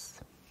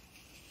EcoTools.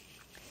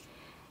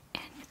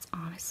 And it's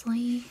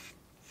honestly,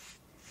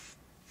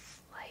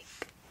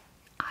 like,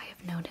 I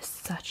have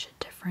noticed such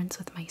a difference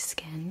with my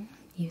skin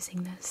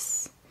using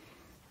this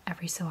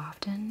every so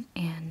often,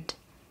 and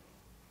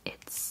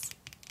it's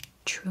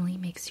truly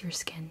makes your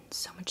skin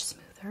so much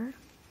smoother.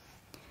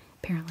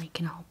 Apparently it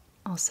can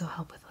also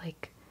help with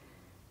like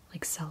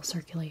cell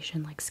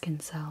circulation, like skin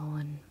cell,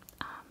 and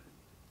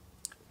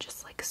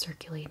just like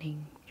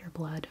circulating your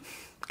blood,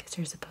 because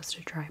you're supposed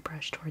to dry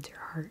brush towards your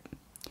heart.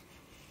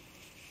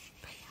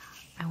 But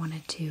yeah, I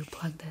wanted to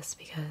plug this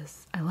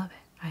because I love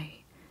it. I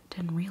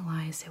didn't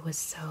realize it was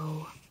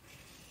so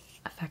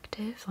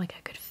effective. Like,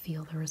 I could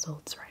feel the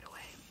results right away.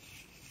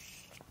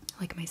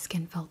 Like, my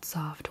skin felt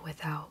soft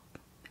without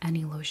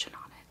any lotion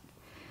on it.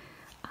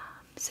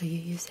 So you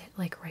use it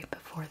like right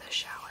before the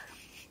shower.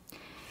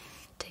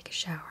 Take a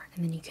shower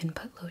and then you can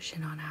put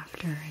lotion on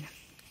after, and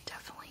it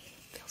definitely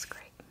feels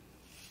great.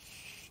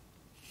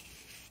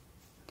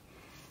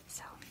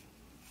 So,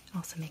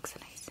 also makes a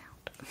nice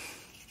sound.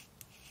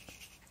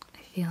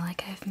 I feel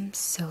like I'm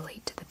so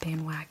late to the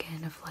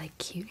bandwagon of like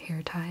cute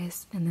hair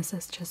ties, and this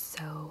is just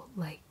so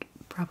like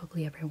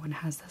probably everyone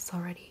has this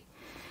already,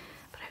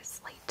 but I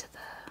was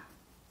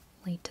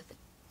late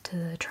to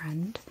the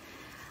trend.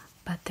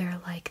 But they're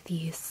like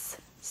these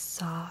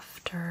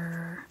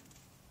softer,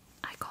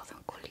 I call them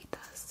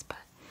colitas, but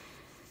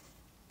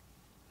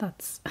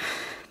that's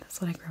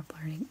what I grew up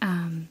learning.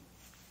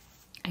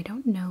 I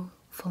don't know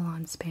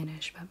full-on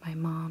Spanish, but my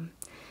mom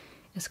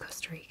is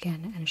Costa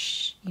Rican,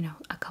 and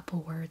a couple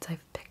words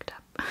I've picked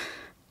up.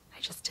 I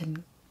just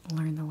didn't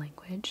learn the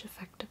language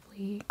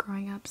effectively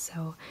growing up,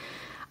 so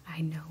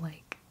I know,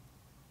 like,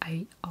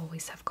 I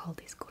always have called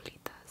these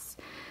colitas,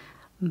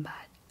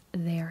 but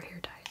they are hair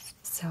ties.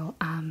 So,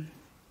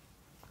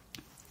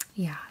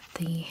 yeah,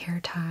 the hair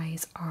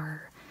ties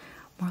are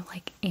more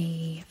like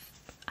I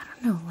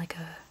don't know, like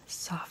a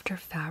softer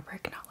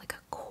fabric, not like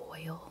a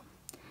coil.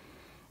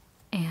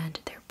 And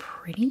they're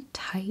pretty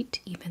tight,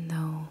 even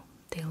though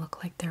they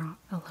look like they're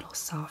a little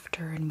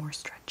softer and more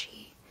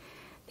stretchy.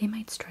 They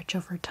might stretch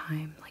over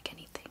time like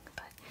anything,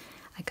 but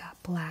I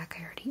got black.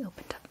 I already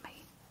opened up my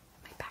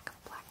pack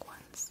of black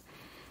ones,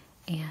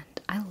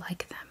 and I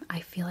like them. I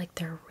feel like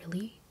they're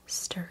really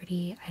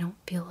sturdy. I don't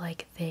feel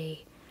like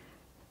they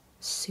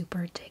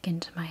super dig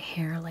into my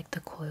hair like the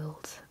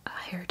coiled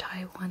hair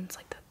tie ones,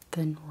 like the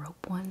thin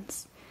rope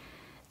ones.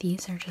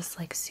 These are just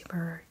like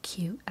super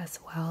cute as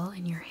well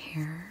in your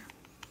hair.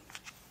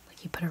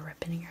 Like you put a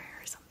ribbon in your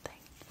hair or something.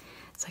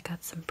 So I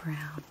got some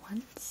brown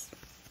ones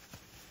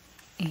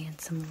and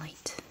some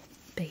light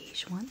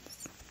beige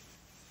ones.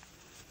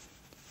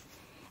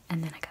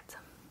 And then I got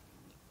some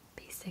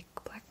basic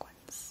black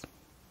ones.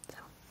 So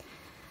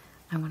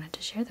I wanted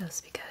to share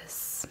those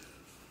because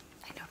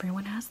I know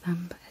everyone has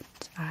them,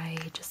 but I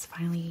just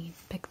finally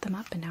picked them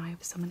up and now I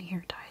have so many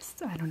hair ties.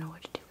 I don't know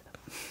what to do with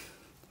them.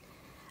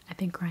 I've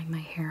been growing my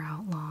hair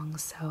out long,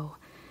 so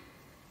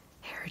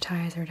hair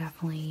ties are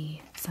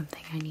definitely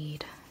something I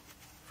need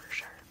for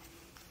sure.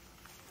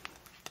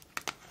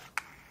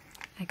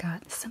 I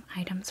got some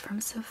items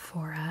from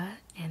Sephora,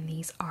 and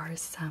these are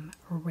some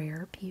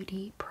Rare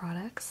Beauty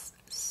products.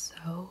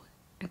 So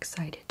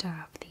excited to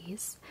have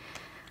these.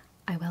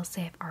 I will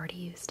say I've already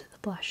used the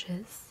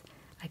blushes.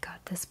 I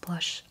got this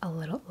blush a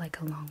long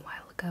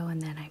while ago,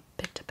 and then I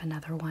picked up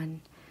another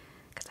one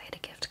because I had a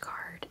gift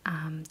card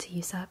to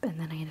use up, and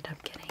then I ended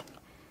up getting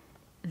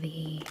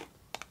the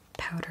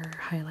powder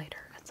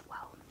highlighter as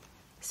well.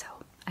 So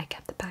I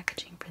kept the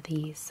packaging for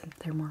these since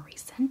they're more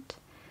recent,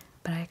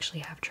 but I actually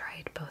have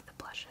tried both the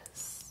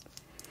blushes.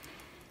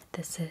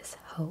 This is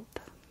Hope,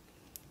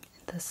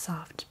 the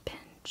Soft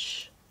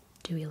Pinch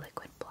Dewy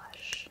Liquid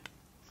Blush.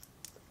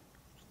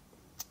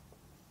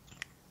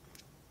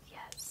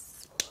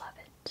 Yes, love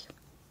it.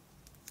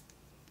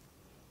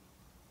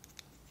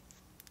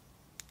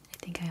 I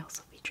think I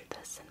also featured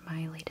this in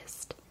my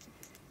latest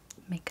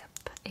makeup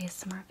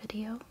ASMR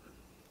video,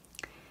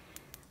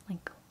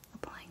 like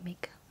applying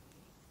makeup.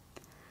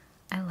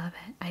 I love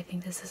it. I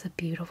think this is a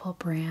beautiful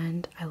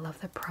brand. I love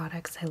the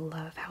products. I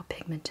love how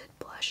pigmented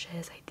blush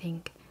is. I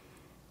think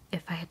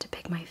if I had to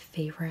pick my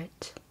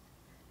favorite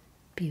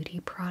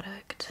beauty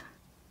product,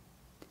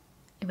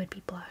 it would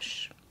be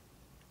blush.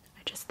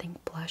 I just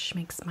think blush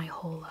makes my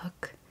whole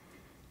look,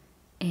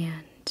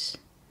 and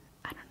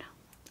I don't know,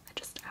 I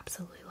just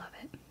absolutely love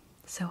it.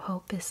 So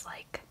Hope is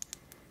like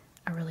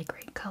a really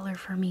great color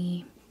for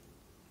me.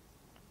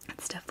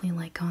 It's definitely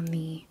like on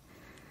the,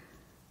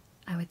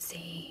 I would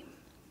say,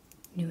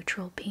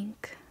 neutral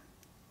pink,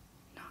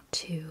 not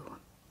too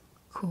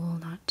cool,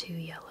 not too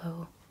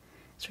yellow,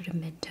 sort of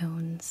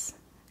mid-tones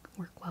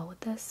work well with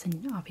this,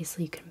 and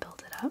obviously you can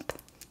build it up.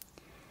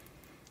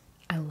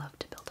 I love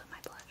to build up my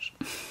blush.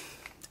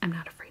 I'm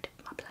not afraid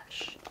of my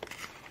blush.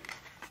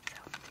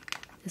 So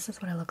this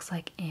is what it looks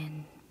like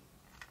in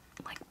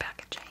like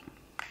packaging,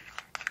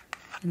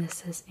 and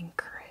this is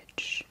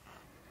Encourage,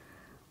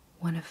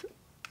 one of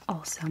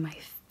also my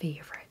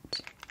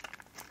favorite.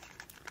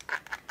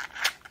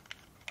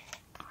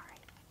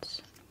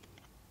 Alright.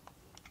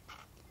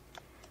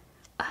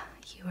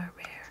 You are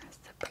rare,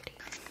 so pretty.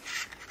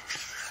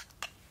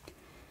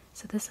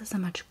 So this is a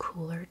much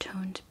cooler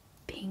toned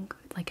pink,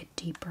 like a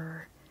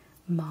deeper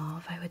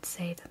mauve, I would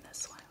say, than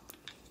this one.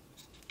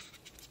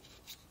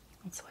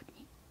 That's what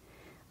it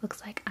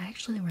looks like. I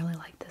actually really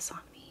like this on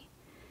me.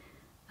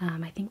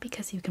 I think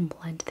because you can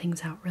blend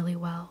things out really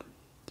well,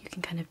 you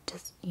can kind of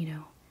just,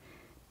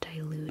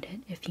 dilute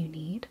it if you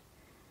need.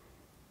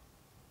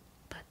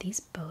 But these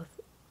both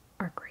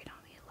are great on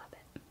me. I love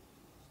it.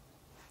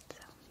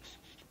 So,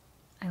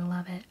 I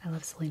love it. I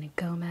love Selena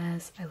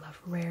Gomez. I love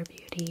Rare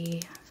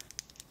Beauty.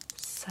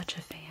 Such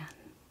a fan.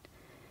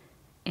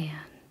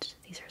 And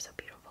these are so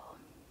beautiful.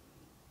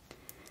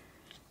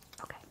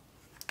 Okay.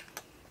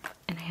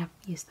 And I have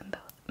used them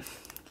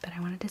both. But I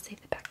wanted to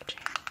save the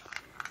packaging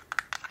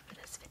for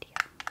this video.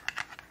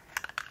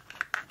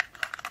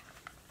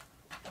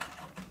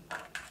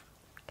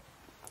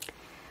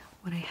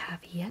 What I have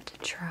yet to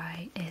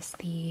try is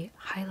the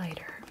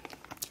highlighter.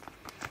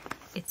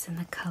 It's in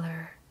the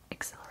color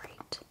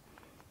Accelerate.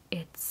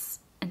 It's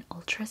an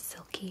ultra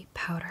silky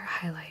powder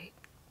highlighter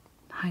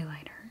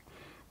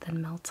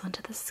then melts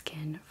onto the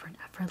skin for an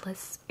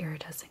effortless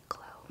iridescent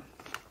glow.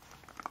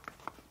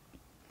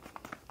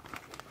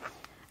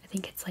 I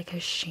think it's like a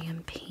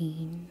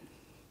champagne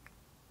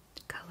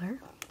color.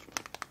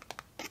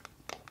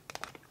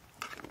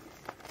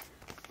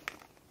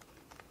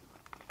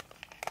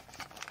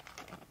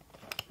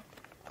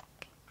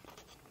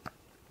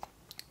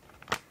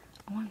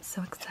 Oh, I'm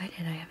so excited.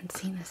 I haven't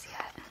seen this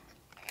yet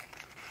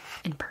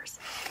in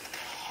person.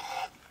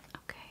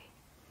 Okay.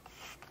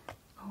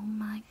 Oh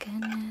my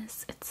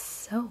goodness. It's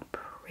so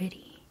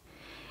pretty.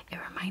 It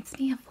reminds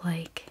me of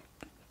like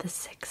the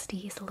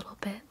 60s a little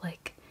bit.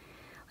 Like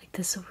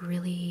this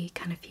really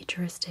kind of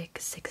futuristic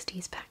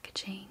 60s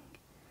packaging.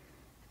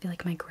 I feel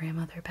like my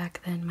grandmother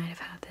back then might have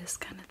had this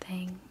kind of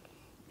thing.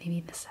 Maybe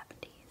in the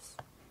 70s.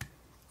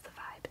 The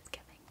vibe it's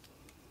giving.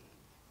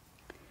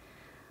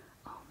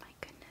 Oh my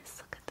goodness,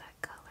 look at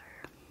that color.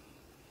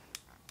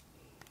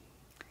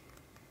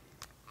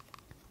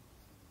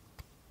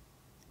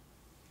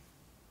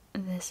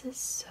 This is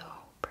so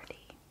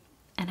pretty.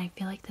 And I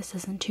feel like this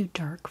isn't too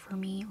dark for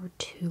me or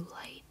too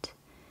light.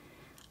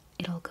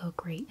 It'll go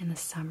great in the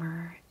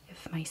summer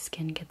if my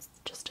skin gets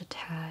just a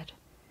tad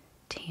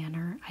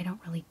tanner. I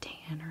don't really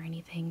tan or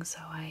anything, so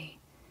I'm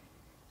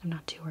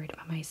not too worried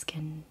about my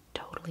skin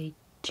totally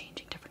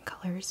changing different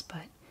colors,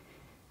 but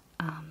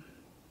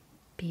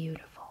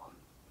beautiful.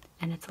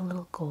 And it's a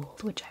little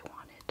gold, which I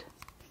wanted.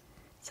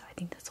 So I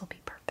think this will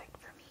be perfect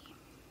for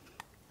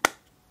me.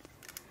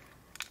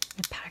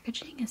 The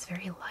packaging is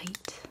very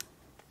light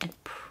and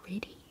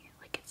pretty.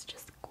 Like, it's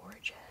just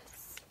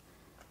gorgeous.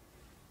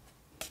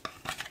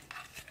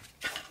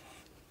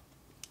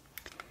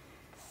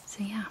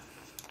 So yeah,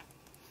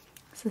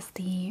 this is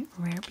the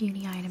rare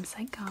beauty items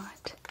I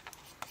got,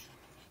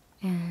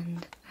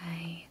 and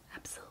I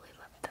absolutely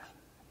love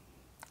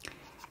them.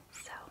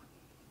 So,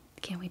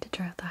 can't wait to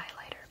try out the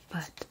highlighter,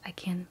 but I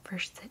can for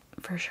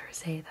sure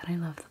say that I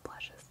love the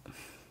blushes.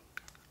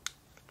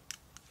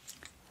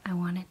 I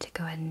wanted to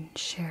go ahead and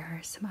share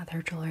some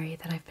other jewelry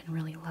that I've been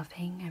really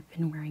loving. I've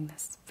been wearing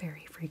this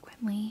very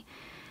frequently.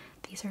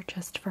 These are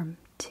just from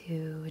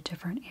 2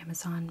 different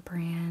Amazon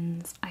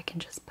brands. I can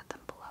just put them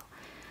below.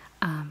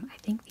 I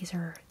think these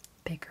are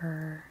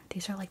bigger.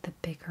 These are like the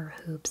bigger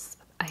hoops.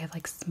 I have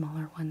like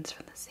smaller ones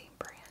from the same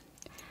brand.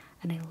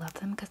 And I love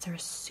them because they're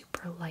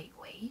super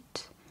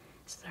lightweight.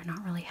 So they're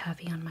not really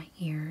heavy on my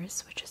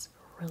ears, which is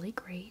really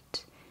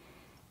great.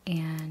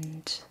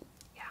 And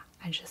yeah,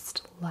 I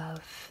just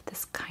love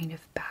this kind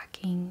of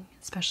backing,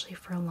 especially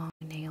for long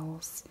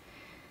nails.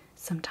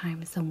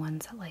 Sometimes the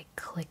ones that like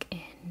click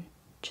in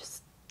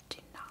just do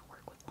not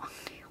work with long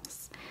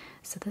nails.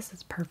 So this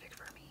is perfect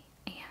for me.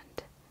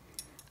 And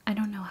I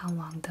don't know how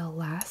long they'll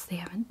last. They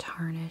haven't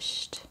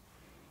tarnished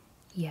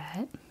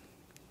yet.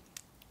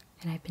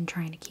 And I've been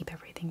trying to keep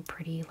everything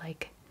pretty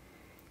like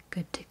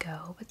good to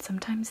go. But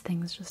sometimes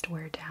things just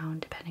wear down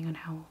depending on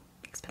how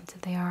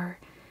expensive they are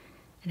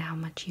and how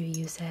much you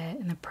use it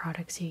and the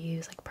products you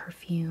use, like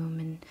perfume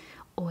and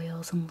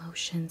oils and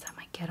lotions that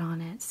might get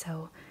on it.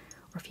 So,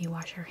 or if you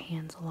wash your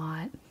hands a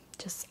lot,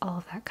 just all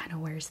of that kind of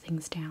wears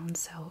things down.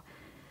 So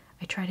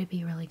I try to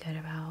be really good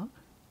about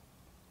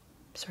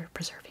sort of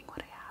preserving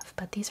what I have.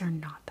 But these are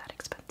not that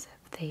expensive.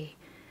 They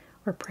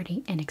were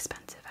pretty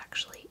inexpensive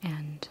actually,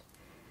 and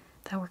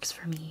that works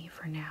for me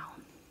for now.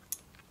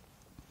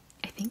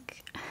 I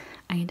think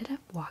I ended up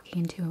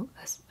walking into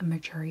a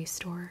Majuri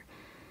store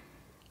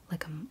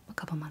like a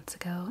couple months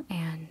ago,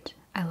 and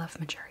I love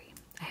Majuri.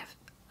 I have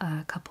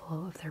a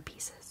couple of their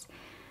pieces,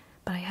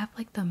 but I have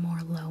like the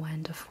more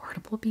low-end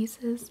affordable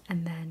pieces.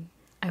 And then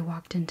I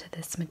walked into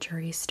this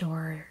Majuri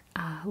store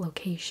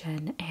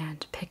location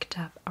and picked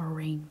up a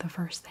ring, the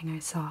first thing I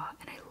saw,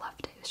 and I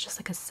loved it. It was just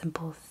like a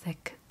simple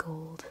thick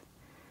gold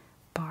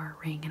bar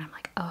ring, and I'm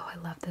like, oh, I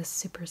love this,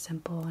 super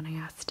simple. And I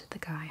asked the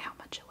guy how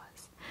much it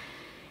was.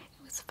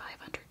 It was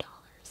 $500.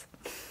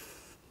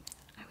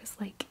 I was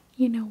like,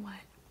 you know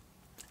what,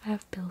 I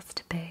have bills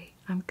to pay,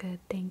 I'm good,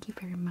 thank you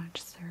very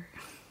much, sir.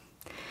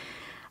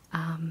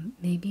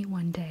 Maybe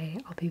one day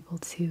I'll be able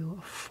to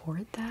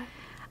afford that.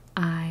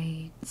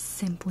 I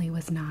simply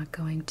was not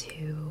going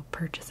to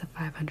purchase a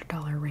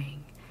 $500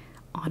 ring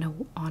on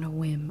a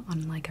whim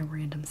on like a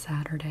random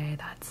Saturday.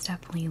 That's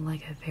definitely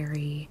like a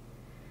very,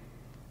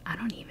 I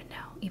don't even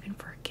know, even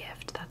for a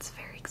gift, that's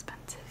very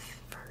expensive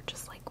for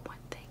just like one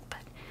thing.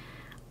 But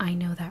I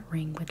know that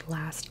ring would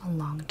last a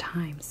long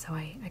time, so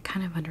I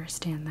kind of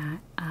understand that.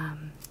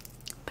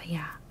 But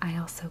yeah, I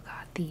also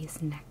got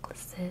these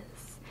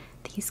necklaces.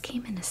 These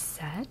came in a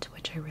set,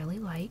 which I really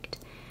liked.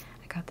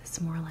 I got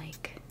this more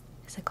like,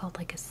 is it called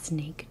like a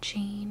snake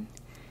chain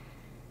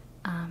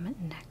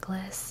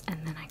necklace,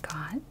 and then I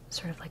got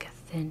sort of like a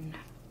thin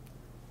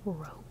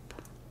rope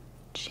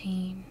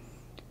chain.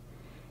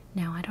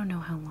 Now, I don't know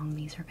how long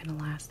these are going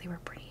to last. They were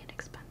pretty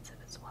inexpensive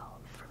as well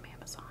from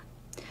Amazon.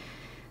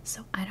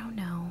 So, I don't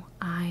know.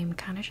 I'm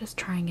kind of just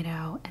trying it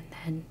out, and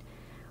then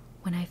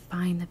when I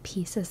find the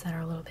pieces that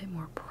are a little bit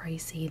more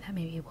pricey that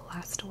maybe will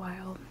last a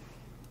while,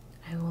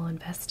 I will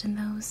invest in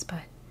those.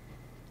 But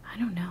I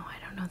don't know.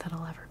 I don't know that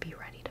I'll ever be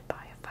ready to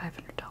buy a $500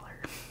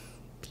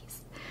 piece.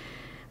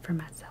 for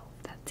myself.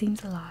 That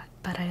seems a lot,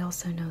 but I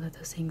also know that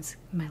those things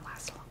might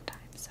last a long time,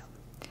 so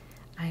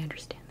I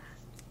understand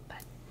that.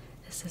 But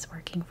this is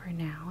working for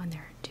now, and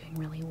they're doing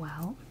really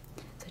well.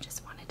 So I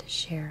just wanted to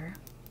share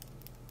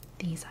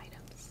these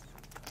items.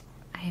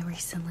 I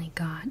recently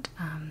got,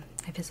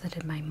 I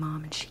visited my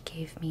mom and she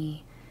gave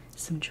me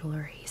some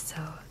jewelry. So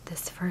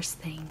this first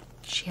thing,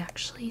 she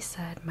actually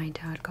said my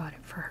dad got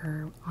it for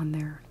her on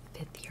their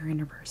 5th year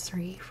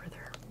anniversary, for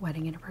their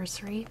wedding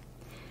anniversary.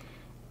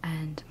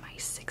 And my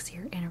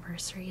 6-year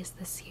anniversary is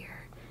this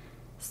year.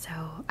 So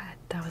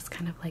that was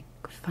kind of like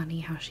funny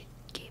how she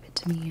gave it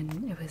to me,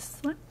 and it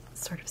was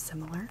sort of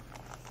similar.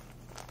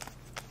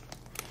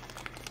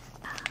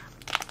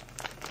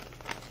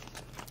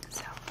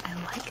 So I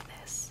like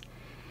this.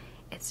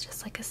 It's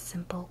just like a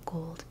simple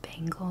gold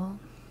bangle,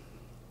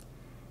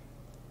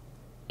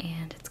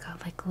 and it's got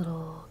like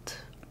little,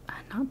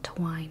 not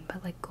twine,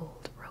 but like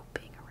gold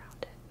roping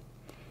around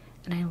it.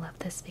 And I love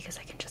this because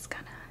I can just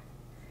kind of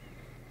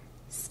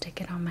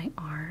stick it on my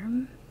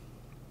arm.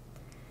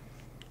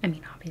 I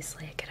mean,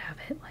 obviously I could have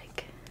it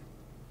like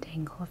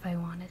dangle if I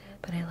wanted it,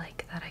 but I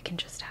like that I can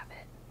just have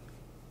it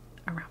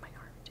around my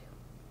arm too.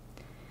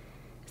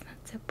 Isn't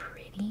that so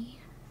pretty?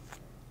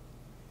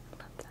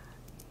 I love that.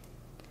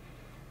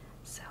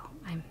 So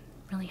I'm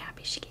really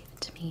happy she gave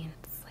it to me, and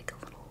it's like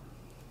a little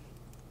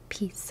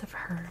piece of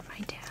her and my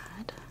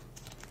dad,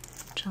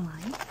 which I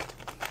like.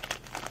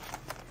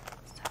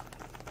 So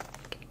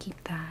I'm gonna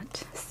keep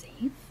that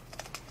safe.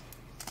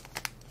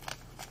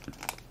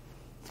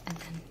 And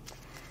then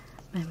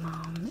my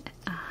mom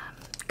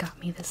got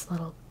me this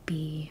little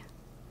bee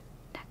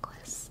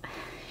necklace.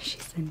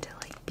 She's into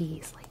like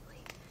bees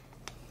lately.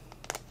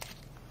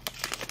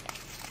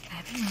 I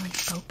haven't really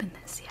opened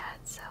this yet,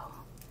 so.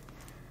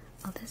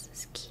 Oh, this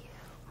is cute.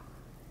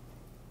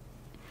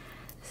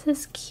 This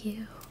is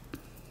cute.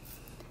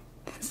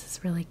 This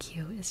is really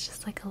cute. It's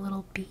just like a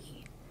little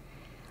bee.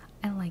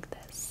 I like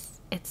this.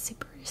 It's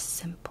super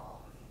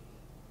simple.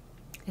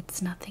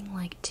 It's nothing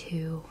like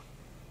too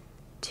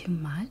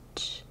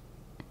much.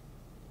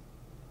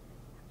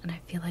 And I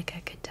feel like I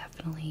could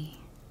definitely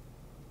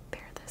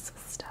pair this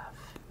with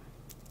stuff.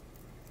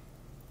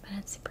 But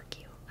it's super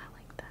cute. I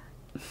like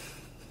that.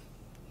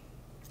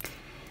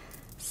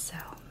 So,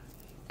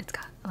 it's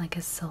got like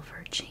a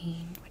silver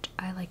chain, which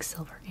I like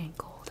silver and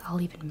gold.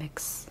 I'll even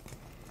mix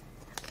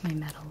my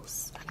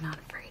metals. I'm not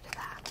afraid of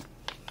that.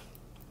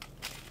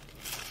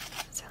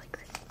 It's really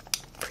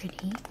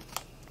pretty.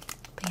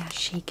 But yeah,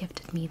 she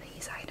gifted me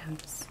these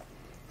items,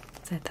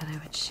 so I thought I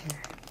would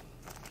share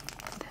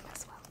them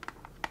as well.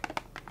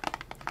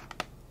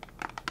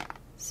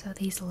 So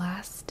these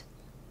last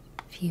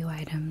few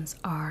items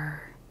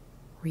are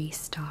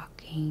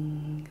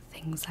restocking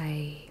things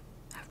I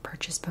have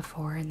purchased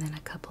before, and then a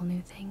couple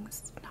new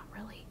things. Not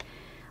really.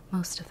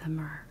 Most of them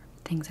are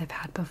things I've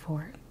had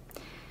before.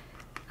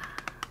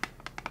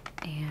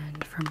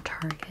 And from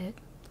Target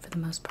for the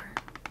most part.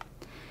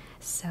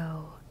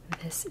 So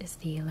this is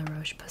the La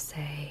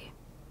Roche-Posay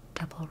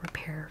Double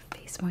Repair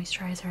Face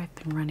Moisturizer. I've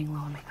been running low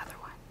on my other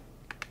one.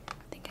 I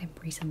think I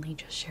recently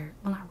just shared,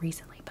 well, not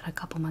recently, but a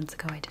couple months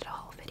ago I did a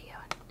haul video,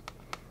 and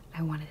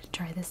I wanted to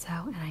try this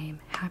out, and I am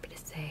happy to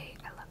say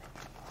I love it.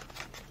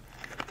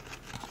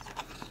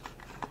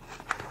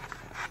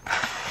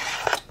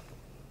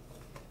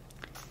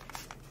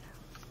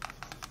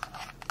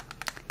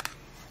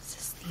 This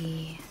is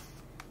the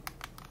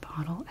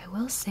bottle. I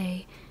will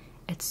say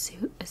it's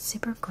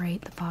super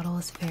great. The bottle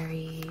is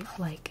very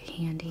like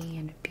handy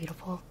and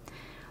beautiful,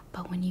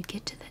 but when you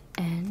get to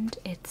the end,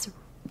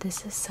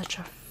 this is such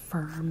a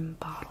firm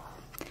bottle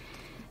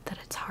that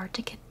it's hard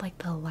to get like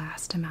the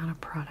last amount of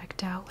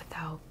product out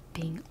without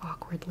being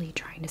awkwardly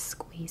trying to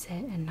squeeze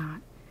it and not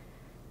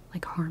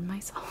like harm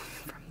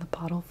myself from the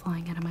bottle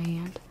flying out of my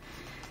hand.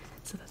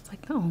 So that's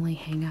like the only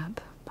hang up,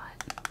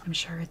 but I'm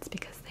sure it's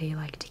because they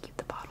like to keep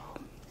the bottle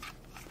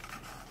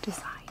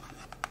design.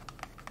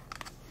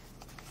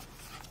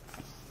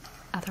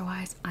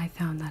 Otherwise, I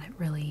found that it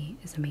really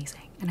is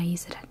amazing, and I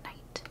use it at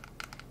night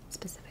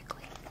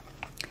specifically.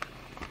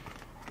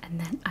 And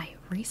then I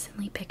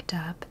recently picked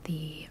up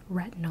the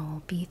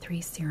Retinol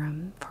B3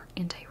 Serum for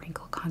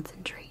Anti-Wrinkle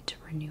Concentrate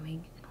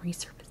Renewing and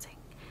Resurfacing.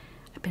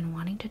 I've been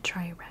wanting to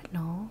try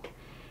retinol,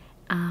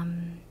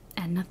 and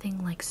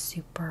nothing like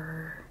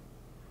super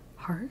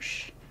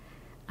harsh.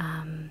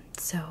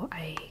 So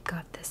I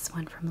got this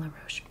one from La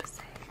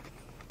Roche-Posay.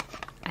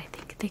 I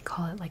think they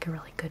call it like a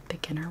really good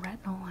beginner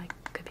retinol. I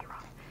could be wrong.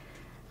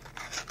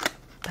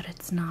 But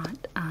it's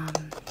not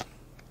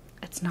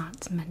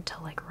meant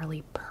to like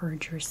really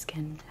purge your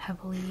skin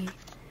heavily.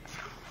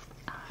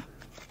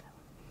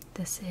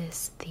 This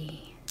is the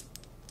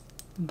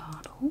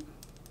bottle.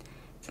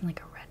 It's in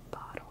like a red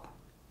bottle.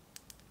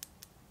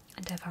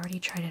 And I've already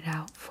tried it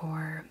out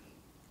for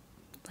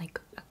like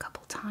a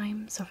couple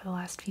times over the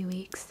last few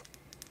weeks.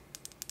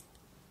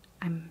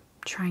 I'm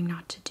trying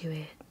not to do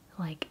it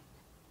like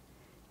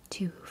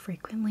too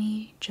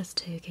frequently just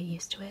to get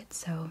used to it,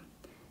 so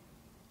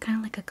kind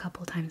of like a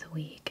couple times a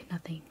week,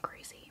 nothing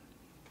crazy.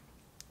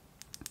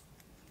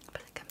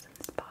 But it comes in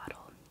this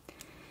bottle.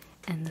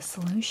 And the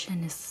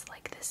solution is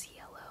like this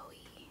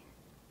yellowy,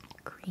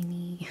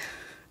 creamy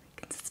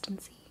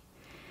consistency.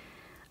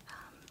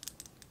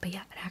 But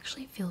yeah, it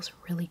actually feels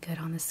really good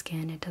on the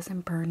skin. It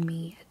doesn't burn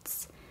me.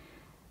 It's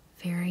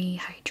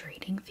very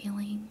hydrating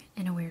feeling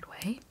in a weird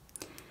way.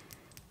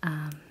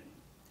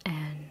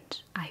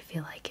 And I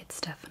feel like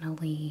it's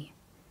definitely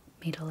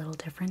made a little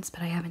difference,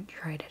 but I haven't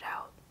tried it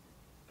out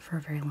for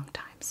a very long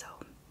time, so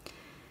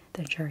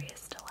the jury is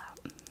still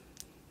out.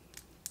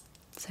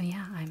 So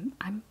yeah,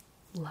 I'm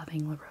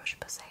loving La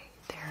Roche-Posay.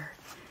 Their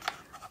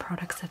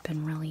products have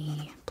been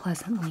really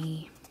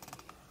pleasantly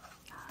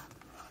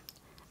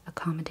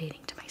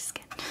accommodating to my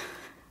skin.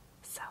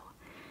 So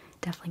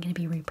definitely going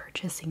to be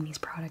repurchasing these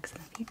products in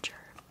the future.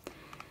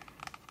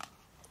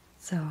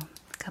 So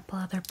a couple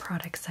other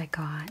products I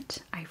got.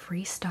 I've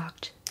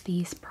restocked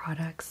these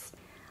products.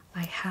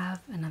 I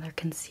have another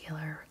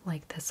concealer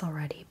like this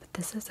already, but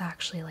this is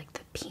actually like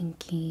the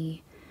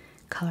pinky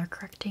color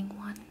correcting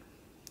one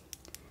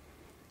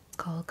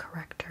called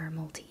Corrector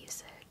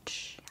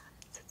Multi-Usage.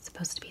 It's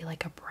supposed to be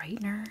like a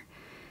brightener,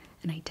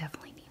 and I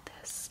definitely need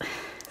this.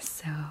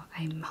 So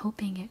I'm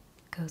hoping it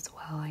goes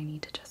well. I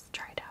need to just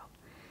try it out,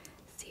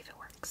 see if it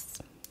works.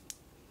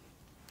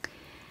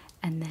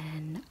 And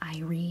then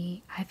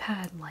I've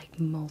had like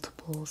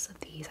multiples of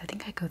these. I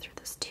think I go through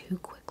this too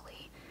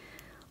quickly,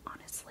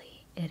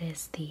 honestly. It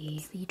is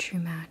the True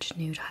Match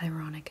Nude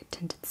Hyaluronic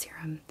Tinted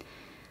Serum.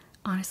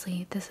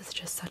 Honestly, this is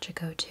just such a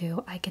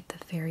go-to. I get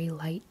the very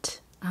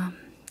light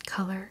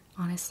color.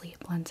 Honestly, it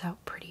blends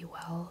out pretty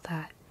well,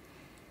 that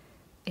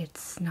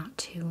it's not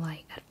too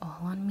light at all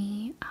on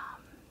me.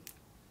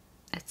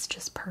 It's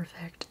just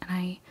perfect. And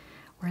I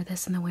wear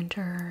this in the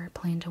winter,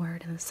 plan to wear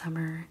it in the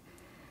summer.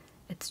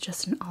 It's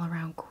just an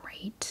all-around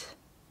great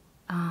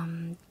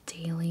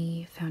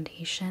daily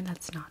foundation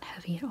that's not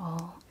heavy at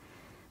all.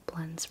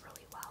 Blends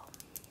really well.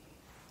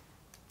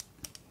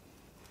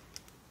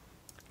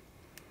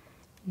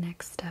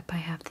 Next up, I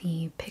have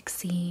the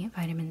Pixie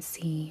Vitamin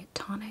C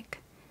Tonic.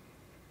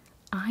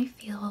 I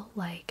feel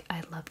like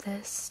I love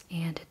this,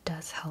 and it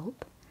does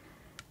help.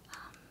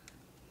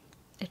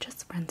 It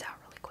just runs out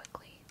really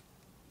quickly.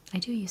 I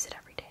do use it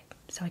every day,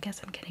 so I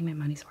guess I'm getting my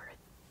money's worth,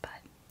 but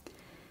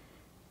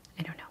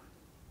I don't know.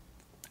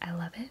 I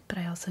love it, but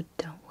I also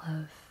don't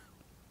love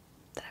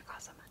that it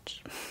costs so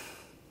much.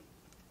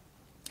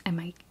 I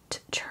might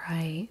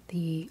try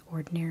the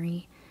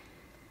Ordinary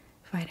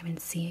Vitamin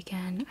C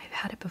again. I've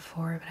had it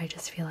before, but I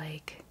just feel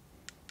like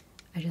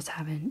I just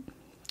haven't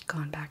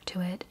gone back to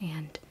it,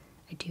 and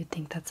I do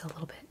think that's a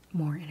little bit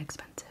more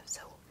inexpensive,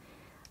 so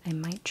I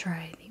might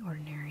try the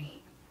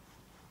Ordinary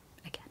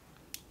again.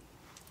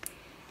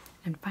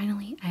 And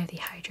finally, I have the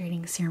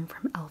Hydrating Serum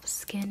from e.l.f.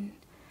 Skin.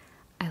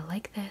 I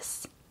like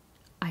this.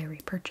 I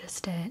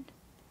repurchased it.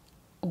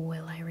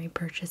 Will I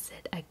repurchase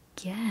it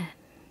again?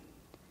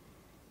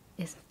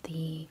 Is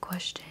the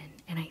question.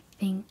 And I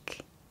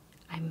think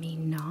I may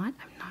not.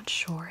 I'm not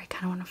sure. I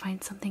kind of want to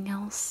find something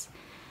else.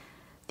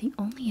 The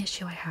only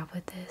issue I have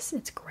with this,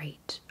 it's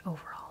great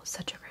overall.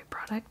 Such a great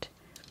product.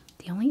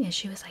 The only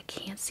issue is I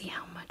can't see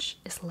how much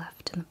is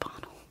left in the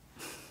bottle.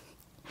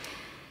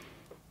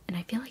 And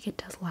I feel like it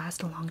does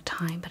last a long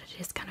time, but it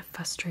is kind of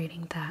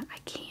frustrating that I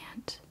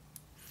can't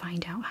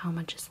find out how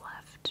much is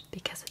left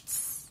because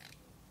it's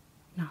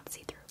not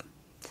see-through.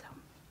 So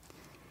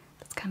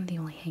that's kind of the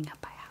only hang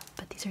up I have.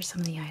 But these are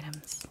some of the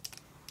items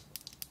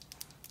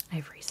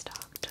I've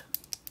restocked.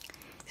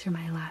 These are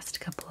my last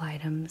couple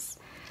items.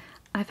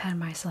 I've had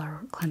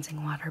micellar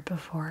cleansing water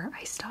before.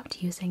 I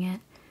stopped using it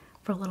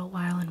for a little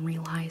while and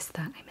realized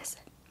that I miss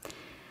it.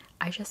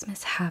 I just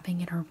miss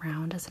having it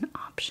around as an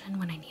option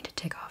when I need to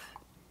take off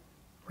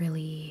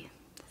really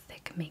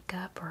thick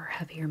makeup or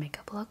heavier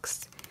makeup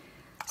looks.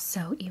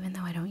 So even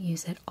though I don't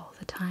use it all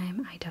the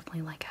time, I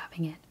definitely like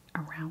having it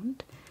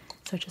around.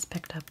 So I just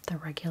picked up the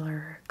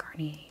regular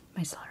Garnier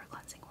micellar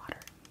cleansing water.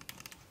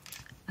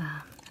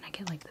 And I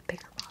get like the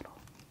bigger bottle.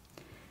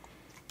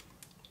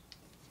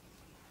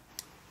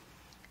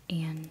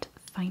 And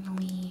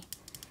finally,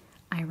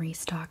 I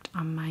restocked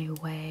On My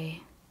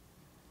Way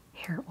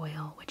hair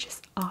oil, which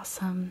is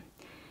awesome.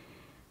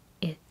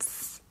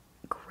 It's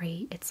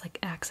great. It's like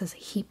acts as a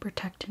heat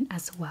protectant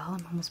as well.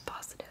 I'm almost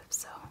positive.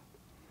 So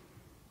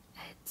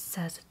it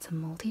says it's a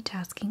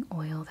multitasking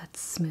oil that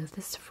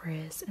smooths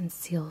frizz and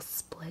seals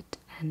split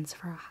ends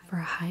for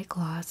a high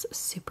gloss,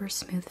 super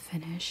smooth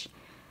finish,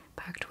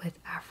 packed with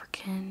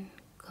African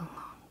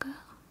Galanga,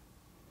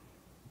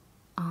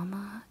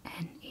 Ama,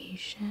 and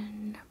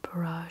Asian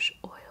barrage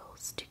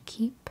oils to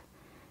keep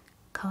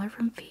color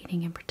from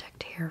fading and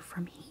protect hair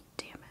from heat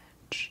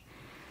damage.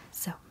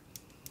 So,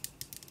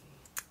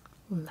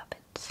 love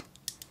it.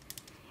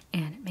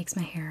 And it makes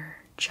my hair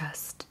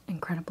just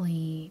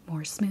incredibly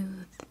more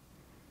smooth,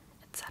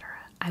 etc.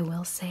 I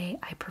will say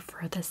I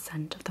prefer the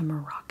scent of the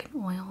Moroccan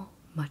oil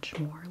much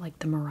more, like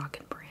the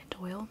Moroccan brand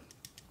oil.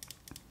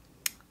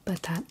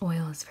 But that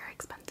oil is very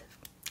expensive.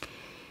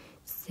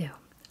 So,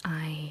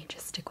 I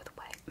just stick with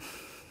Way.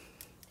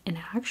 And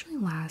it actually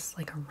lasts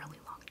like a really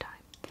long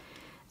time.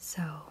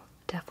 So,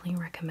 definitely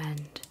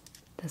recommend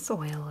this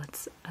oil.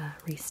 It's a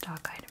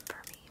restock item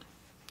for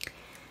me.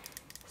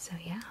 So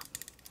yeah.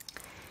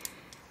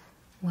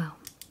 Well,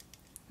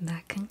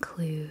 that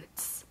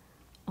concludes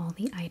all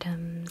the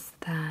items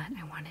that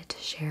I wanted to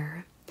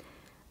share.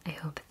 I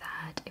hope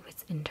that it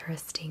was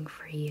interesting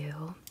for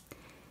you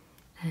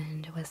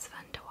and it was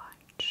fun to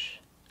watch.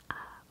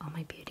 All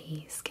my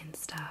beauty, skin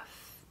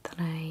stuff that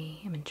I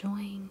am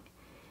enjoying,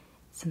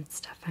 some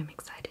stuff I'm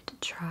excited to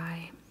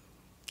try.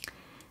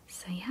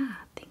 So yeah,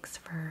 thanks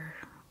for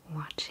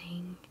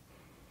watching,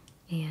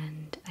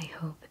 and I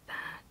hope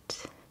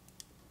that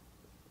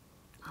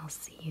I'll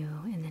see you